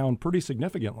assets are down pretty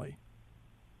significantly.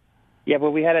 Yeah,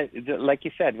 well, like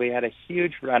you said, we had a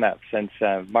huge run-up since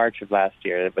March of last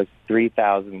year. It was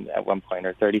 3,000 at one point,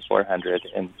 or 3,400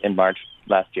 in March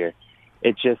last year.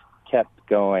 It just kept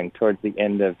going towards the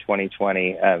end of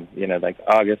 2020, like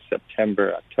August,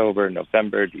 September, October,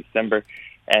 November, December.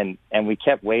 And we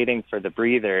kept waiting for the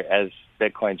breather as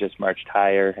Bitcoin just marched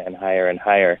higher and higher and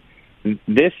higher.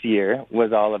 This year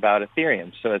was all about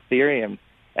Ethereum. So Ethereum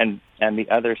and the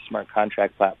other smart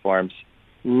contract platforms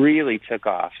really took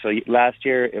off. So last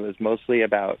year it was mostly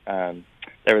about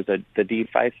there was the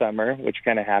DeFi summer, which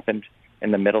kind of happened in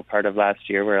the middle part of last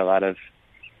year, where a lot of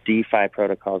DeFi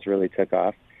protocols really took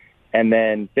off, and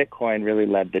then Bitcoin really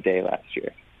led the day last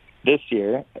year. This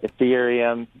year,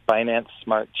 Ethereum, Binance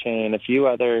Smart Chain, a few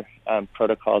other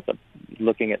protocols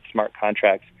looking at smart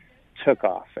contracts took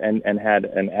off and had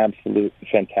an absolute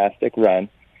fantastic run.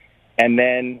 And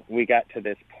then we got to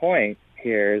this point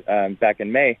here back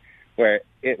in May where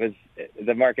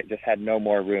the market just had no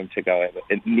more room to go.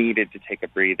 It needed to take a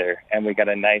breather, and we got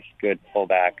a nice, good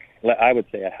pullback. I would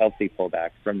say a healthy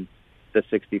pullback from the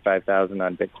 65,000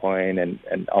 on Bitcoin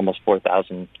and almost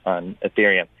 4,000 on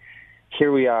Ethereum.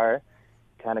 Here we are,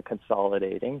 kind of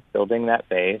consolidating, building that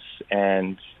base,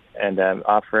 and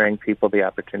offering people the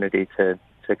opportunity to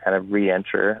kind of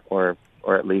re-enter or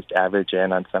at least average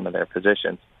in on some of their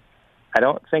positions. I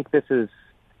don't think this is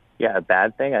a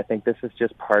bad thing. I think this is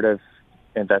just part of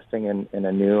investing in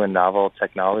a new and novel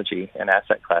technology and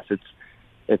asset class.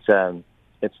 It's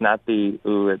not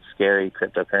it's scary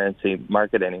cryptocurrency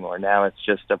market anymore. Now it's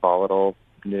just a volatile,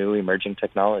 new emerging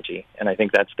technology, and I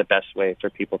think that's the best way for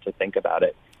people to think about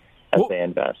it as they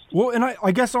invest. Well, and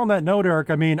I guess on that note, Eric,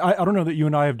 I mean, I don't know that you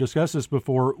and I have discussed this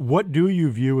before. What do you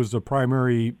view as the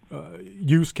primary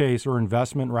use case or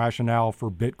investment rationale for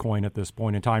Bitcoin at this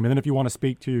point in time? And then if you want to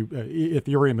speak to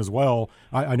Ethereum as well,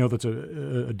 I know that's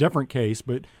a different case,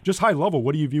 but just high level,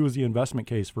 what do you view as the investment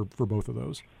case for both of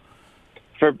those?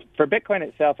 For Bitcoin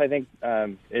itself, I think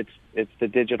it's the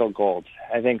digital gold.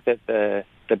 I think that the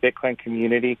Bitcoin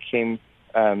community came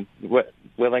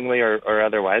willingly or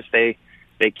otherwise,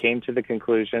 they came to the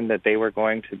conclusion that they were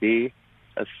going to be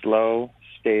a slow,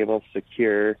 stable,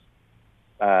 secure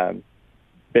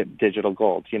digital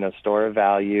gold, store of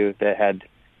value that had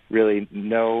really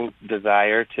no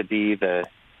desire to be the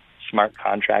smart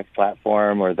contract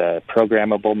platform or the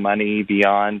programmable money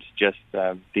beyond just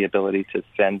the ability to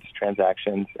send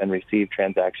transactions and receive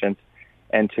transactions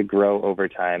and to grow over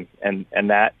time. And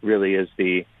that really is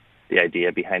the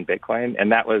idea behind Bitcoin.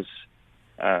 And that was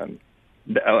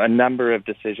a number of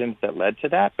decisions that led to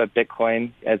that, but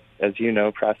Bitcoin, as you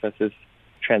know, processes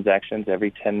transactions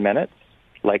every 10 minutes,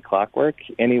 like clockwork.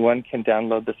 Anyone can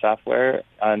download the software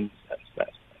on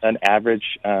an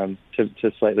average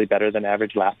to slightly better than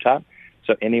average laptop.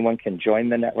 So anyone can join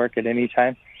the network at any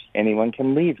time. Anyone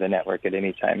can leave the network at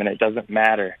any time, and it doesn't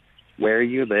matter where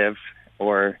you live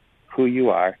or who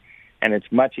you are. And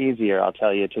it's much easier, I'll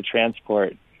tell you, to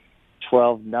transport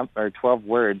 12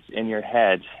 words in your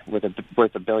head worth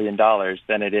 $1 billion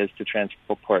than it is to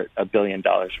transport $1 billion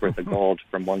worth of gold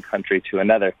from one country to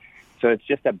another. So it's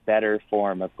just a better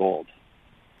form of gold.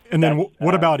 And then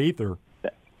what about Ether?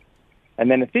 And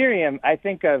then Ethereum, I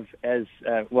think of as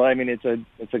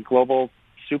it's a global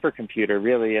supercomputer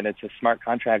really, and it's a smart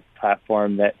contract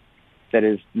platform that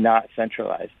is not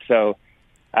centralized. So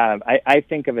I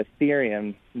think of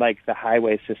Ethereum like the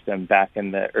highway system back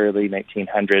in the early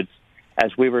 1900s.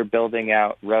 As we were building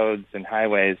out roads and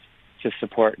highways to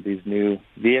support these new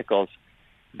vehicles,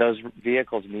 those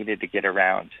vehicles needed to get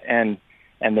around, and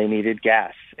they needed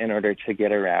gas in order to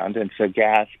get around. And so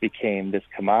gas became this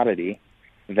commodity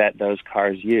that those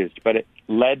cars used. But it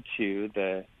led to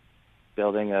the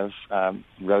building of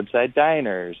roadside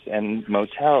diners and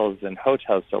motels and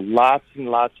hotels. So lots and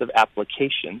lots of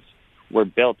applications were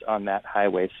built on that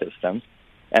highway system,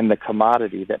 and the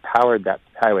commodity that powered that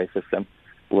highway system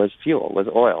was fuel, was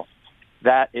oil.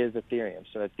 That is Ethereum.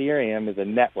 So Ethereum is a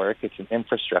network, it's an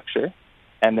infrastructure,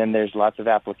 and then there's lots of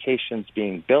applications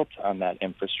being built on that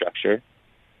infrastructure,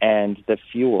 and the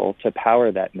fuel to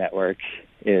power that network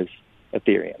is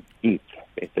Ethereum, ETH,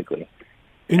 basically.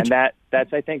 And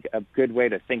that's, I think, a good way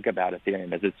to think about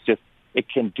Ethereum, is it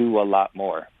can do a lot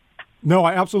more. No,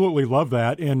 I absolutely love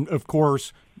that. And, of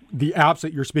course, the apps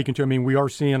that you're speaking to, I mean, we are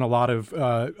seeing a lot of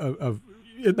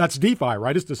that's DeFi,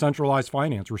 right? It's decentralized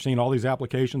finance. We're seeing all these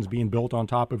applications being built on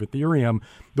top of Ethereum.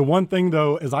 The one thing,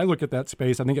 though, as I look at that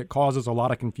space, I think it causes a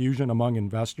lot of confusion among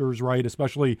investors, right?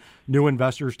 Especially new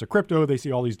investors to crypto. They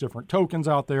see all these different tokens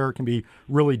out there. It can be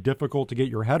really difficult to get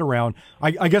your head around.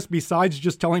 I guess besides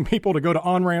just telling people to go to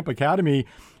OnRamp Academy,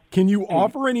 can you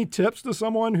offer any tips to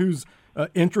someone who's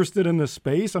interested in this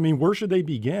space? I mean, where should they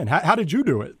begin? How did you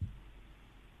do it?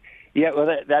 Yeah,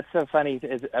 well, that's so funny.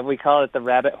 We call it the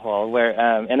rabbit hole. Where,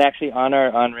 and actually, on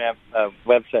our OnRamp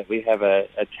website, we have a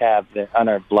tab on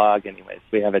our blog. Anyways,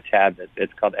 we have a tab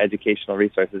it's called Educational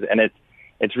Resources, and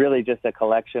it's really just a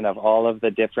collection of all of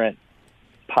the different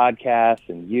podcasts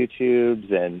and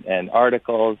YouTubes and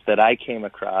articles that I came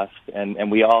across, and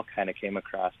we all kind of came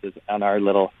across on our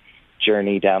little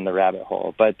journey down the rabbit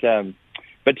hole. But to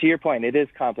your point, it is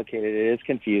complicated. It is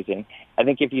confusing. I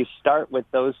think if you start with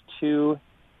those two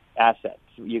assets,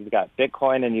 you've got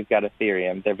Bitcoin and you've got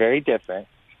Ethereum. They're very different,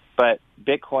 but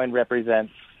Bitcoin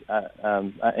represents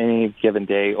any given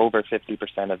day over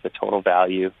 50% of the total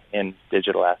value in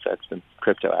digital assets and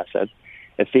crypto assets.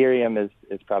 Ethereum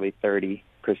is probably 30%.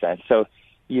 So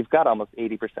you've got almost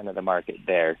 80% of the market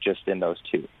there just in those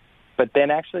two. But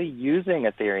then actually using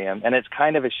Ethereum, and it's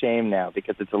kind of a shame now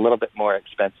because it's a little bit more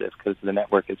expensive because the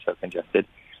network is so congested.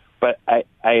 But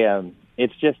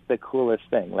it's just the coolest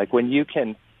thing. Like when you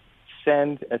can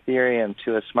send Ethereum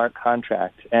to a smart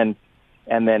contract and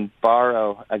then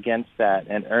borrow against that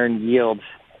and earn yield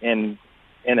in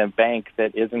a bank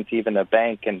that isn't even a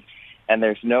bank, and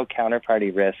there's no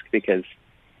counterparty risk because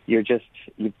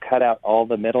you've cut out all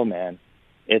the middleman.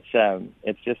 It's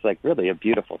just like really a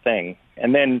beautiful thing.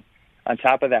 And then on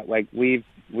top of that, like we've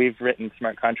written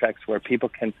smart contracts where people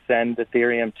can send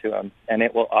Ethereum to them, and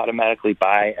it will automatically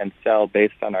buy and sell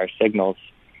based on our signals,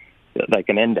 like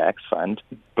an index fund,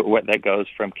 but that goes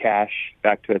from cash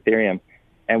back to Ethereum.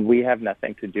 And we have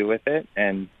nothing to do with it,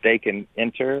 and they can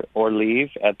enter or leave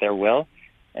at their will.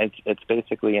 It's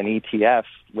basically an ETF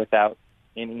without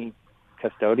any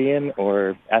custodian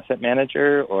or asset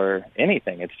manager or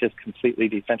anything. It's just completely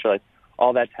decentralized.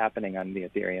 All that's happening on the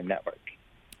Ethereum network.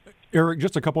 Eric,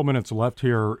 just a couple minutes left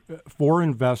here. For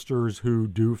investors who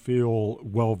do feel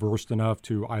well-versed enough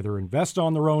to either invest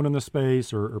on their own in the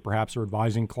space or perhaps are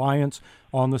advising clients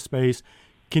on the space,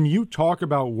 can you talk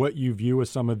about what you view as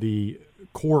some of the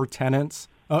core tenets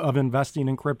of investing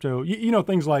in crypto? You know,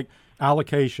 things like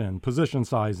allocation, position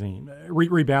sizing,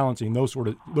 rebalancing,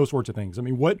 those sorts of things. I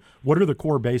mean, what are the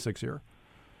core basics here?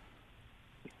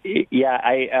 Yeah,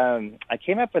 I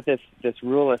came up with this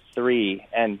rule of three,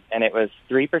 and it was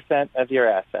 3% of your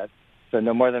assets, so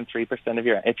no more than 3% of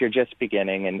your, if you're just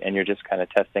beginning and you're just kind of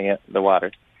testing the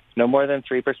waters, no more than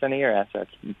 3% of your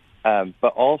assets,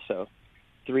 but also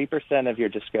 3% of your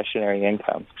discretionary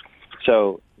income.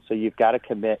 So you've got to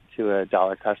commit to a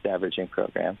dollar cost averaging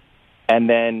program, and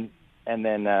then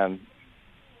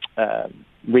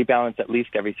rebalance at least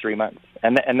every 3 months,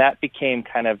 and that became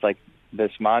kind of like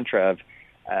this mantra of,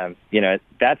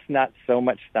 that's not so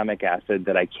much stomach acid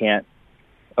that I can't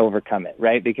overcome it,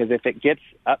 right? Because if it gets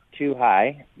up too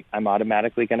high, I'm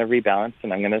automatically going to rebalance,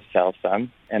 and I'm going to sell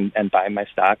some and buy my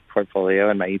stock portfolio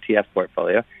and my ETF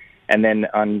portfolio. And then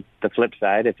on the flip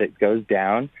side, if it goes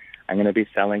down, I'm going to be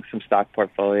selling some stock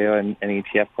portfolio and an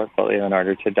ETF portfolio in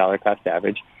order to dollar cost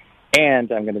average.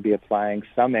 And I'm going to be applying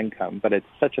some income, but it's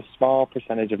such a small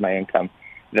percentage of my income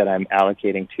that I'm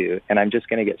allocating to, and I'm just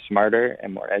going to get smarter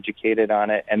and more educated on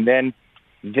it. And then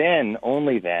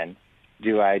only then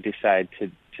do I decide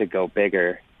to go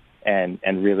bigger and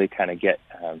really kind of get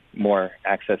more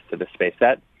access to the space.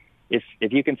 That if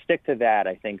you can stick to that,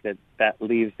 I think that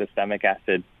leaves the stomach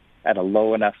acid at a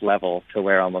low enough level to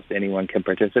where almost anyone can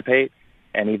participate.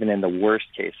 And even in the worst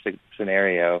case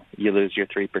scenario, you lose your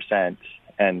 3%,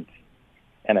 and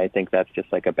I think that's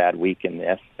just like a bad week in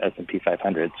the S&P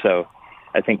 500. So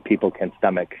I think people can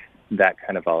stomach that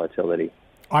kind of volatility.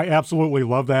 I absolutely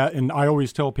love that. And I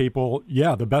always tell people,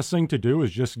 the best thing to do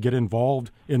is just get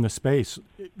involved in the space.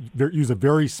 Use a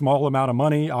very small amount of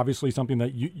money, obviously something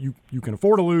that you can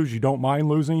afford to lose, you don't mind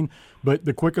losing. But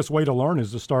the quickest way to learn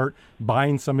is to start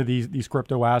buying some of these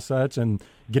crypto assets and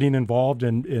getting involved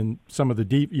in some of the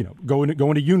deep, going to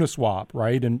Uniswap,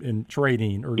 right, and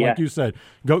trading. Or like you said,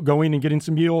 going and getting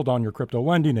some yield on your crypto,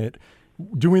 lending it.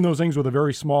 Doing those things with a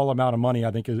very small amount of money, I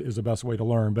think, is the best way to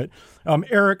learn. But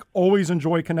Eric, always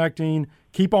enjoy connecting.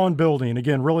 Keep on building.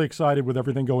 Again, really excited with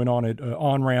everything going on at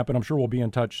OnRamp, and I'm sure we'll be in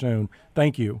touch soon.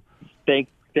 Thank you. Thank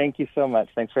you so much.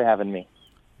 Thanks for having me.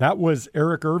 That was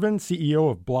Eric Ervin, CEO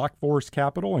of Block Forest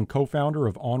Capital and co-founder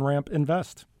of OnRamp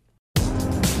Invest.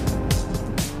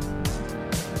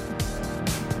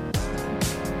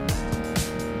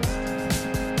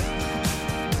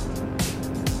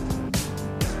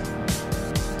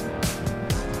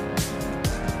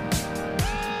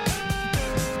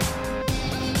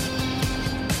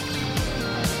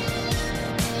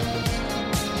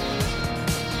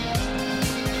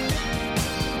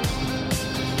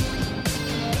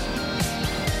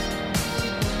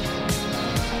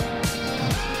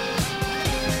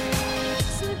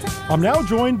 I'm now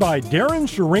joined by Darren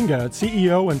Sheringa,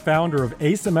 CEO and founder of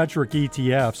Asymmetric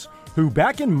ETFs, who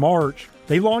back in March,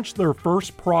 they launched their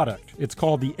first product. It's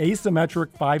called the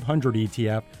Asymmetric 500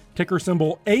 ETF, ticker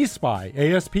symbol ASPY,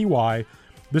 A-S-P-Y.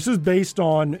 This is based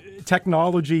on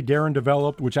technology Darren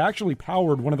developed, which actually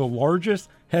powered one of the largest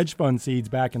hedge fund seeds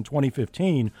back in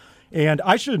 2015. And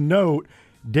I should note,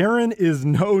 Darren is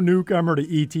no newcomer to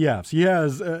ETFs. He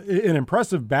has an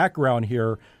impressive background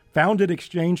here. Founded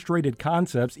Exchange Traded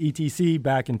Concepts, ETC,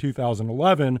 back in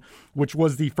 2011, which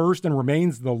was the first and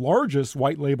remains the largest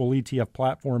white label ETF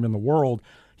platform in the world.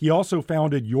 He also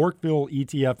founded Yorkville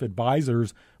ETF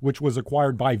Advisors, which was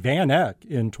acquired by Van Eck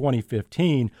in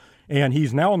 2015. And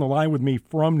he's now on the line with me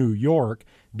from New York.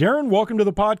 Darren, welcome to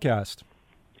the podcast.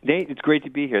 Nate, it's great to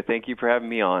be here. Thank you for having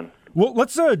me on. Well,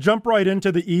 let's jump right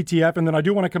into the ETF, and then I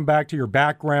do want to come back to your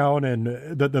background and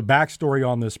the backstory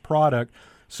on this product.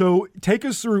 So take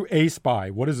us through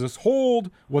ACE-SPY. What does this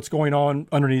hold? What's going on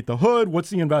underneath the hood? What's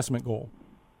the investment goal?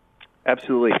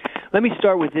 Absolutely. Let me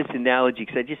start with this analogy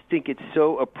because I just think it's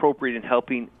so appropriate in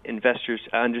helping investors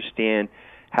understand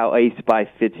how ACE-SPY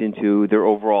fits into their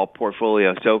overall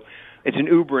portfolio. So it's an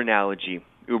Uber analogy,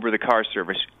 Uber the car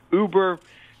service. Uber,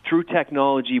 through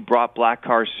technology, brought black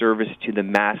car service to the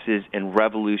masses and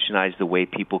revolutionized the way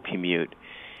people commute.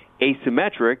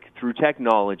 Asymmetric, through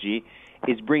technology,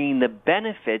 is bringing the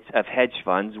benefits of hedge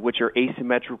funds, which are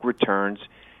asymmetric returns,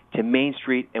 to Main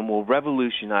Street and will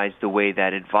revolutionize the way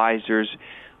that advisors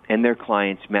and their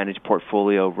clients manage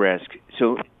portfolio risk.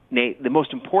 So, Nate, the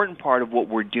most important part of what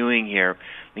we're doing here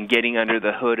in getting under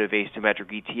the hood of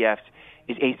asymmetric ETFs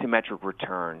is asymmetric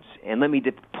returns. And let me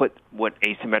put what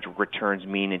asymmetric returns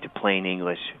mean into plain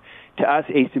English. To us,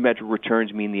 asymmetric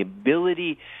returns mean the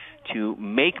ability to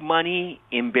make money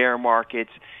in bear markets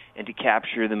and to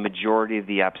capture the majority of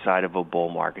the upside of a bull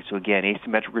market. So again,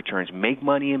 asymmetric returns make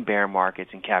money in bear markets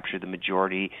and capture the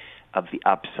majority of the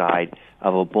upside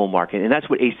of a bull market. And that's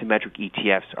what asymmetric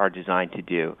ETFs are designed to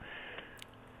do.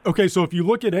 Okay, so if you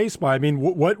look at ACE-SPY, I mean,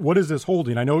 what is this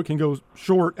holding? I know it can go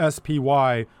short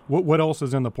SPY. What else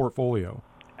is in the portfolio?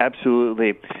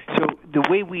 Absolutely. So the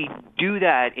way we do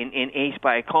that in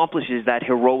ACE-SPY accomplishes that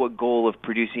heroic goal of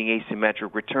producing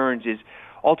asymmetric returns is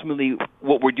ultimately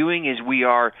what we're doing is we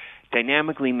are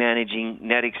dynamically managing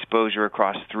net exposure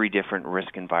across three different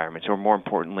risk environments, or more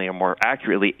importantly, or more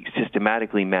accurately,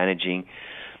 systematically managing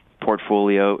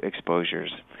portfolio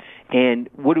exposures. And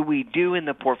what do we do in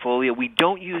the portfolio? We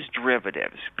don't use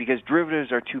derivatives because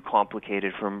derivatives are too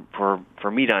complicated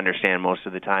for me to understand most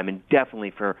of the time, and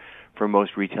definitely for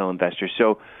most retail investors.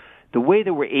 So the way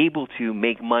that we're able to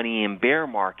make money in bear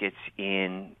markets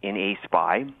in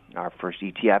ACE-SPY, our first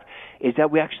ETF, is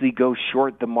that we actually go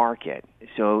short the market.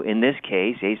 So in this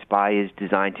case, ACE-SPY is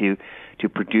designed to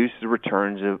produce the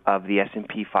returns of the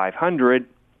S&P 500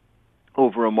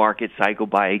 over a market cycle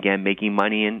by, again, making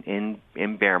money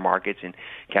in bear markets and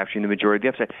capturing the majority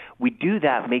of the upside. We do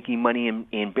that making money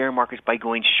in bear markets by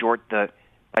going short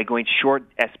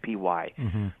SPY.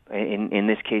 Mm-hmm. In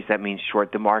this case, that means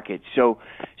short the market. So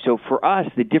for us,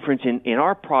 the difference in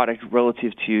our product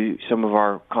relative to some of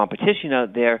our competition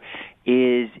out there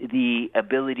is the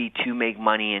ability to make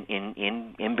money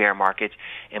in bear markets.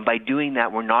 And by doing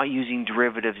that, we're not using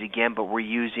derivatives again, but we're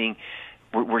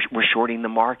shorting the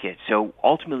market. So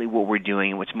ultimately what we're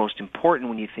doing, and what's most important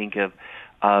when you think of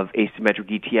asymmetric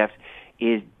ETFs,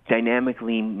 is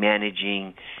dynamically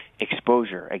managing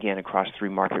exposure, again, across three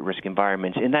market risk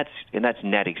environments, and that's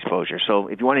net exposure. So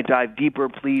if you want to dive deeper,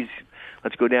 please,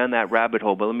 let's go down that rabbit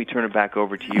hole, but let me turn it back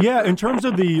over to you. Yeah, in terms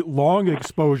of the long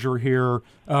exposure here,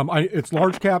 it's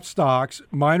large cap stocks.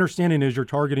 My understanding is you're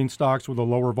targeting stocks with a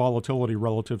lower volatility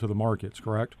relative to the markets,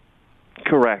 correct?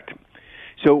 Correct.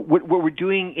 So what we're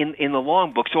doing in the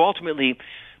long book, so ultimately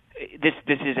this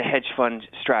is a hedge fund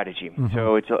strategy. Mm-hmm.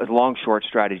 So it's a long-short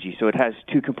strategy. So it has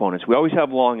two components. We always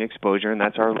have long exposure, and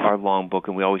that's our long book,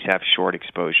 and we always have short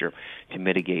exposure to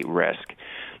mitigate risk.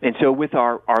 And so with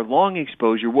our long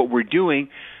exposure, what we're doing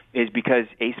is, because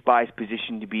ACE-SPY is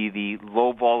positioned to be the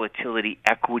low volatility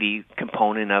equity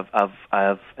component of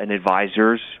an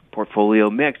advisor's portfolio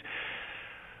mix,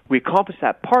 we accomplish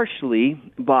that partially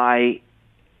by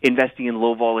investing in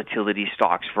low volatility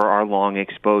stocks for our long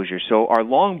exposure. So our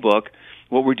long book,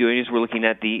 what we're doing is we're looking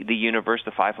at the universe,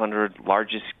 the 500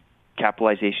 largest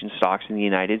capitalization stocks in the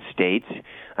United States.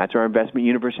 That's our investment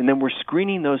universe. And then we're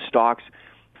screening those stocks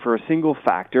for a single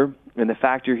factor. And the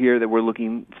factor here that we're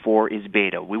looking for is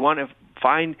beta. We want to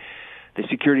find the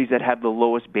securities that have the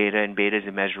lowest beta, and beta is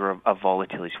a measure of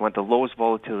volatility. So we want the lowest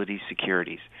volatility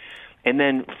securities. And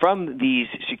then from these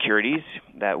securities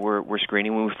that we're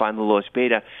screening, when we find the lowest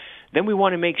beta, then we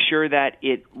want to make sure that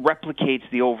it replicates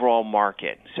the overall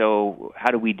market. So how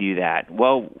do we do that?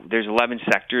 Well, there's 11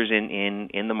 sectors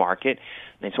in the market,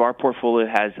 and so our portfolio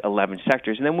has 11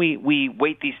 sectors. And then we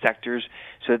weight these sectors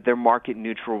so that they're market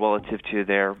neutral relative to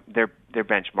their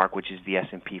benchmark, which is the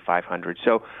S&P 500.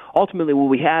 So ultimately what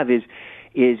we have is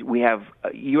we have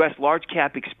U.S. large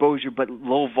cap exposure, but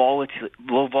low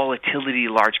volatility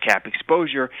large cap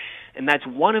exposure, and that's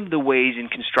one of the ways in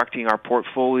constructing our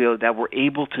portfolio that we're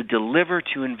able to deliver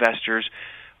to investors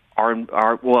our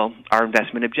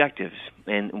investment objectives,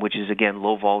 and which is, again,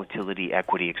 low volatility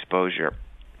equity exposure.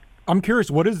 I'm curious,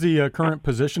 what is the current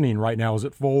positioning right now? Is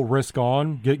it full risk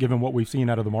on, given what we've seen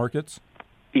out of the markets?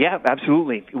 Yeah,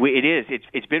 absolutely. It is.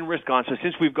 It's been risk on. So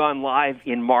since we've gone live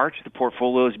in March, the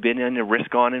portfolio has been in a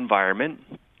risk on environment,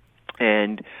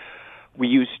 and we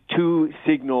use two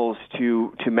signals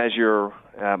to measure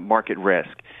market risk.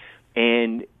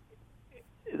 And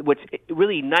what's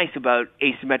really nice about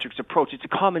Asymmetric's approach, it's a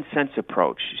common sense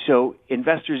approach. So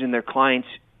investors and their clients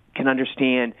can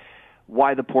understand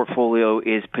why the portfolio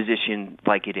is positioned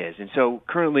like it is. And so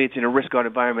currently it's in a risk-on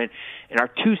environment, and our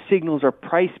two signals are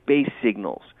price-based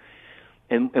signals.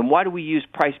 And why do we use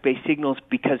price-based signals?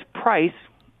 Because price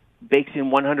bakes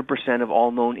in 100% of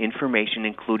all known information,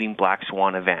 including black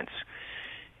swan events.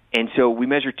 And so we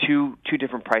measure two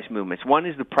different price movements. One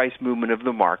is the price movement of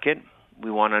the market. We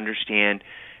want to understand,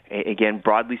 again,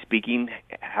 broadly speaking,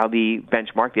 how the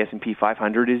benchmark, the S&P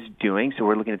 500, is doing. So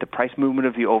we're looking at the price movement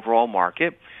of the overall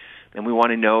market, and we want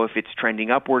to know if it's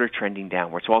trending upward or trending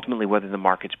downward. So ultimately, whether the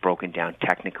market's broken down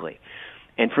technically.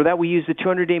 And for that, we use the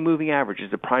 200-day moving average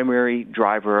as the primary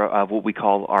driver of what we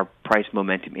call our price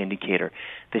momentum indicator.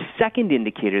 The second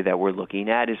indicator that we're looking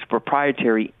at is a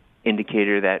proprietary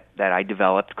indicator that I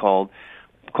developed called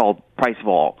price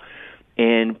vol.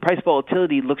 And price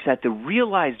volatility looks at the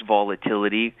realized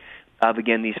volatility of,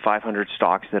 again, these 500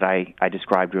 stocks that I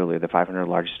described earlier, the 500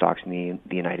 largest stocks in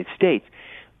the United States.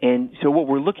 And so what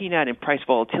we're looking at in price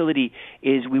volatility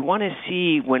is we want to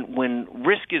see when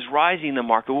risk is rising in the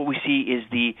market, what we see is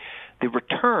the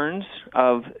returns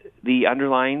of the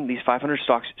underlying, these 500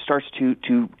 stocks, starts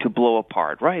to blow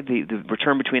apart, right? The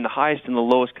return between the highest and the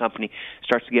lowest company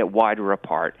starts to get wider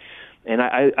apart. And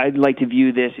I'd like to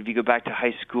view this, if you go back to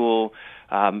high school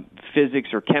physics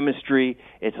or chemistry,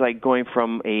 it's like going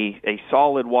from a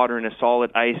solid water and a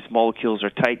solid ice. Molecules are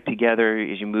tight together.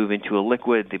 As you move into a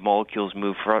liquid, the molecules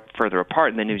move further apart.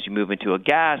 And then as you move into a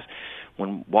gas,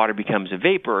 when water becomes a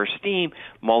vapor or steam,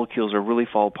 molecules are really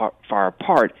far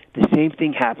apart. The same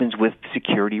thing happens with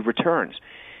security returns.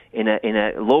 In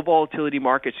a low volatility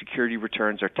market, security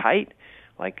returns are tight,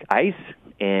 like ice,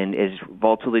 and as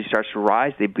volatility starts to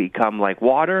rise, they become like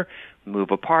water, move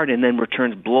apart, and then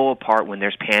returns blow apart when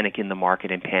there's panic in the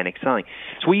market and panic selling.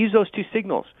 So we use those two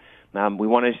signals. We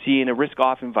want to see in a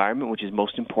risk-off environment, which is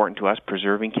most important to us,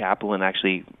 preserving capital and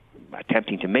actually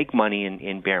attempting to make money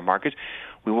in bear markets.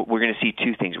 We're going to see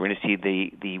two things. We're going to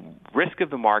see the risk of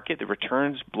the market, the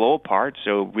returns blow apart,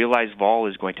 so realized vol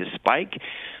is going to spike,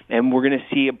 and we're going to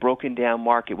see a broken down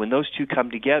market. When those two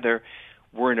come together,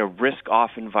 we're in a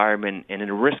risk-off environment, and in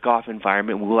a risk-off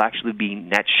environment, we'll actually be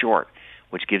net short,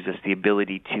 which gives us the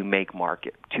ability to make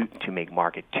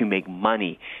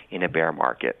money in a bear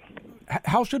market.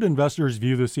 How should investors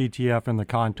view this ETF in the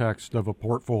context of a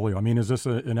portfolio? I mean, is this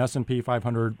an S&P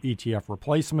 500 ETF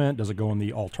replacement? Does it go in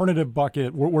the alternative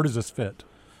bucket? Where does this fit?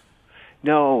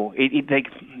 No,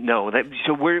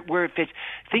 So where it fits?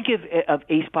 Think of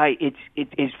ACE-SPY.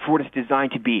 It's for what it's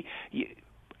designed to be.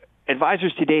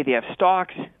 Advisors today, they have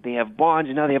stocks, they have bonds,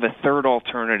 and now they have a third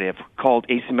alternative called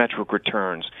asymmetric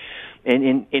returns.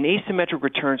 And asymmetric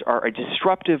returns are a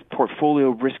disruptive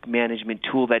portfolio risk management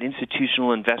tool that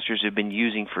institutional investors have been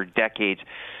using for decades.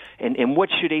 And what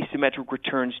should asymmetric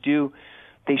returns do?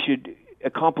 They should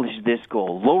accomplish this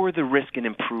goal: lower the risk and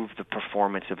improve the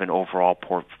performance of an overall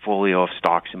portfolio of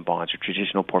stocks and bonds, or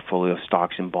traditional portfolio of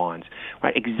stocks and bonds.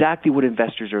 Right? Exactly what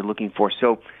investors are looking for.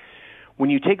 So when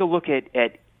you take a look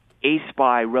at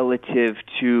ACE-SPY relative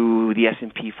to the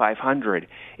S&P 500,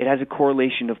 it has a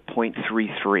correlation of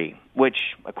 0.33, which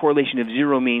a correlation of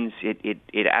 0 means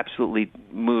it absolutely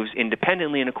moves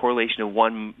independently, and a correlation of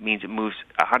 1 means it moves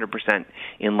 100%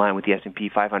 in line with the S&P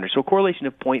 500. So a correlation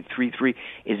of 0.33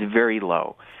 is very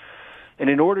low. And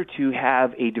in order to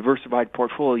have a diversified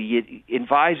portfolio,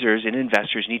 advisors and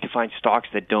investors need to find stocks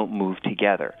that don't move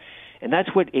together. And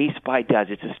that's what ACE-SPY does.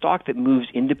 It's a stock that moves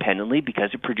independently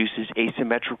because it produces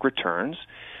asymmetric returns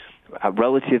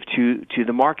relative to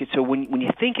the market. So when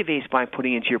you think of ACE-SPY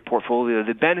putting into your portfolio,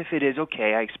 the benefit is,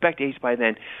 okay, I expect ACE-SPY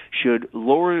then should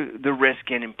lower the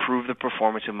risk and improve the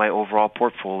performance of my overall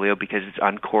portfolio because it's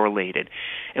uncorrelated.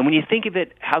 And when you think of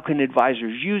it, how can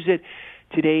advisors use it?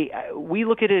 Today, we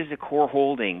look at it as a core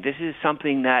holding. This is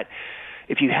something that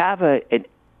if you have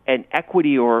an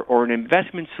equity or an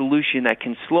investment solution that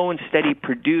can slow and steady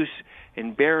produce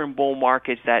in bear and bull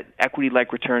markets that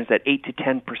equity-like returns, that 8 to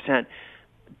 10%,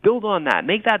 build on that.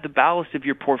 Make that the ballast of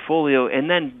your portfolio, and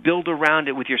then build around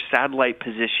it with your satellite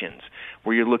positions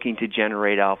where you're looking to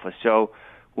generate alpha. So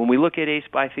when we look at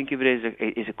ACE-SPY, think of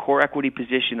it as a core equity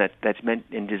position that's meant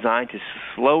and designed to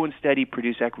slow and steady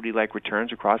produce equity-like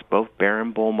returns across both bear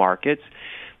and bull markets.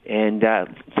 And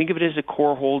think of it as a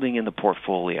core holding in the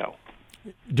portfolio.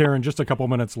 Darren, just a couple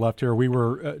minutes left here. We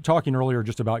were talking earlier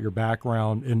just about your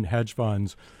background in hedge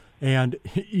funds. And,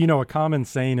 a common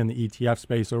saying in the ETF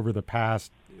space over the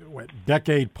past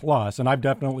decade plus, and I've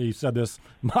definitely said this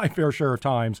my fair share of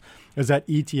times, is that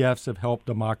ETFs have helped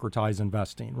democratize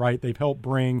investing, right? They've helped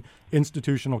bring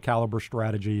institutional caliber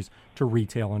strategies to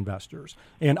retail investors.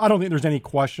 And I don't think there's any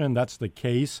question that's the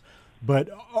case. But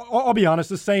I'll be honest,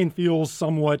 this saying feels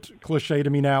somewhat cliche to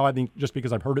me now, I think, just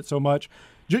because I've heard it so much.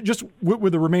 Just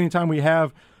with the remaining time we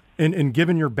have, and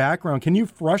given your background, can you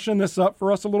freshen this up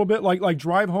for us a little bit? Like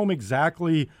drive home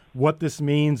exactly what this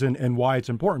means and why it's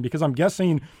important? Because I'm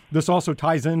guessing this also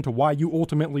ties into why you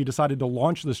ultimately decided to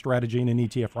launch this strategy in an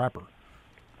ETF wrapper.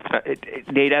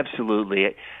 Nate,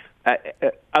 absolutely.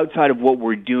 Outside of what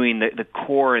we're doing, the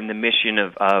core and the mission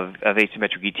of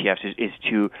asymmetric ETFs is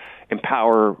to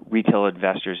empower retail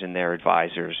investors and their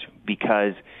advisors,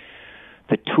 because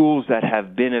the tools that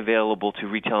have been available to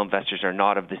retail investors are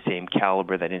not of the same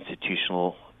caliber that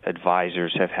institutional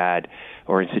advisors have had,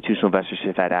 or institutional investors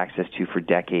have had access to for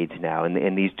decades now.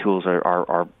 And these tools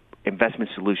are investment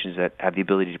solutions that have the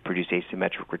ability to produce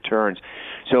asymmetric returns.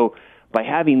 So by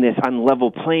having this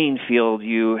unlevel playing field,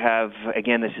 you have,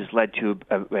 again, this has led to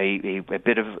a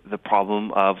bit of the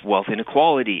problem of wealth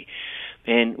inequality.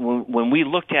 And when we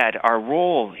looked at our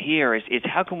role here is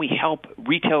how can we help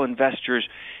retail investors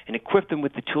and equip them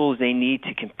with the tools they need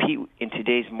to compete in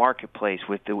today's marketplace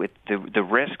with the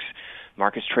risks,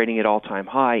 markets trading at all-time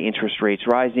high, interest rates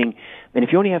rising. And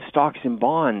if you only have stocks and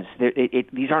bonds,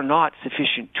 these are not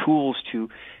sufficient tools to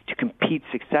compete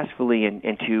successfully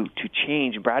and to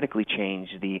radically change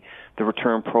the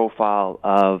return profile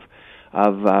of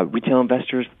retail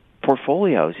investors'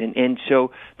 portfolios. And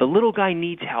so the little guy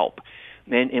needs help.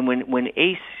 And when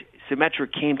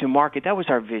Asymmetric came to market, that was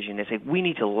our vision. It's like we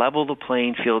need to level the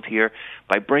playing field here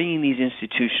by bringing these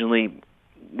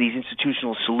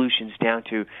institutional solutions down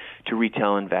to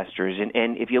retail investors.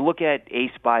 And if you look at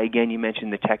ASPI, again, you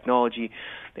mentioned the technology.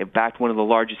 They backed one of the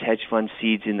largest hedge fund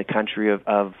seeds in the country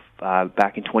of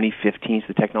back in 2015.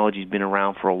 So the technology's been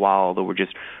around for a while, although we're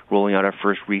just rolling out our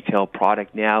first retail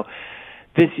product now.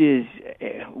 This is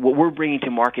what we're bringing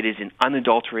to market is an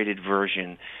unadulterated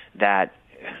version that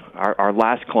our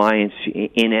last clients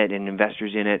in it and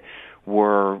investors in it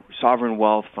were sovereign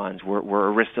wealth funds, were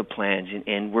ERISA plans,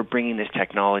 and we're bringing this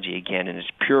technology again in its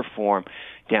pure form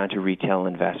down to retail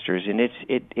investors. And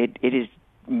it is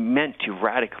meant to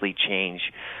radically change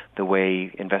the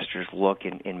way investors look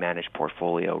and manage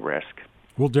portfolio risk.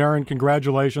 Well, Darren,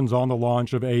 congratulations on the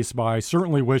launch of ASPI.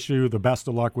 Certainly wish you the best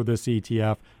of luck with this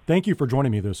ETF. Thank you for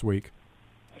joining me this week.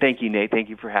 Thank you, Nate. Thank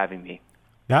you for having me.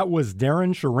 That was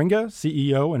Darren Sharinga,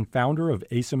 CEO and founder of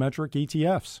Asymmetric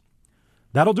ETFs.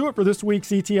 That'll do it for this week's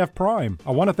ETF Prime.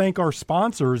 I want to thank our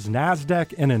sponsors,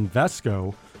 NASDAQ and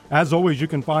Invesco. As always, you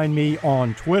can find me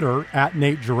on Twitter at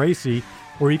Nate Geraci,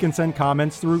 or you can send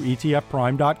comments through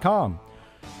etfprime.com.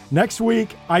 Next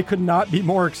week, I could not be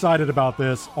more excited about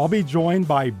this. I'll be joined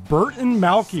by Burton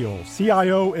Malkiel,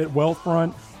 CIO at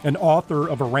Wealthfront and author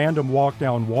of A Random Walk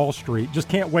Down Wall Street. Just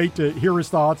can't wait to hear his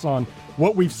thoughts on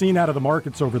what we've seen out of the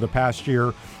markets over the past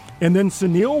year. And then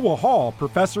Sunil Wahal,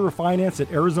 professor of finance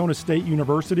at Arizona State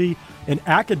University and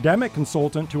academic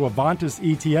consultant to Avantis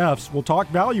ETFs, will talk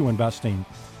value investing.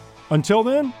 Until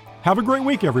then, have a great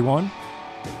week, everyone.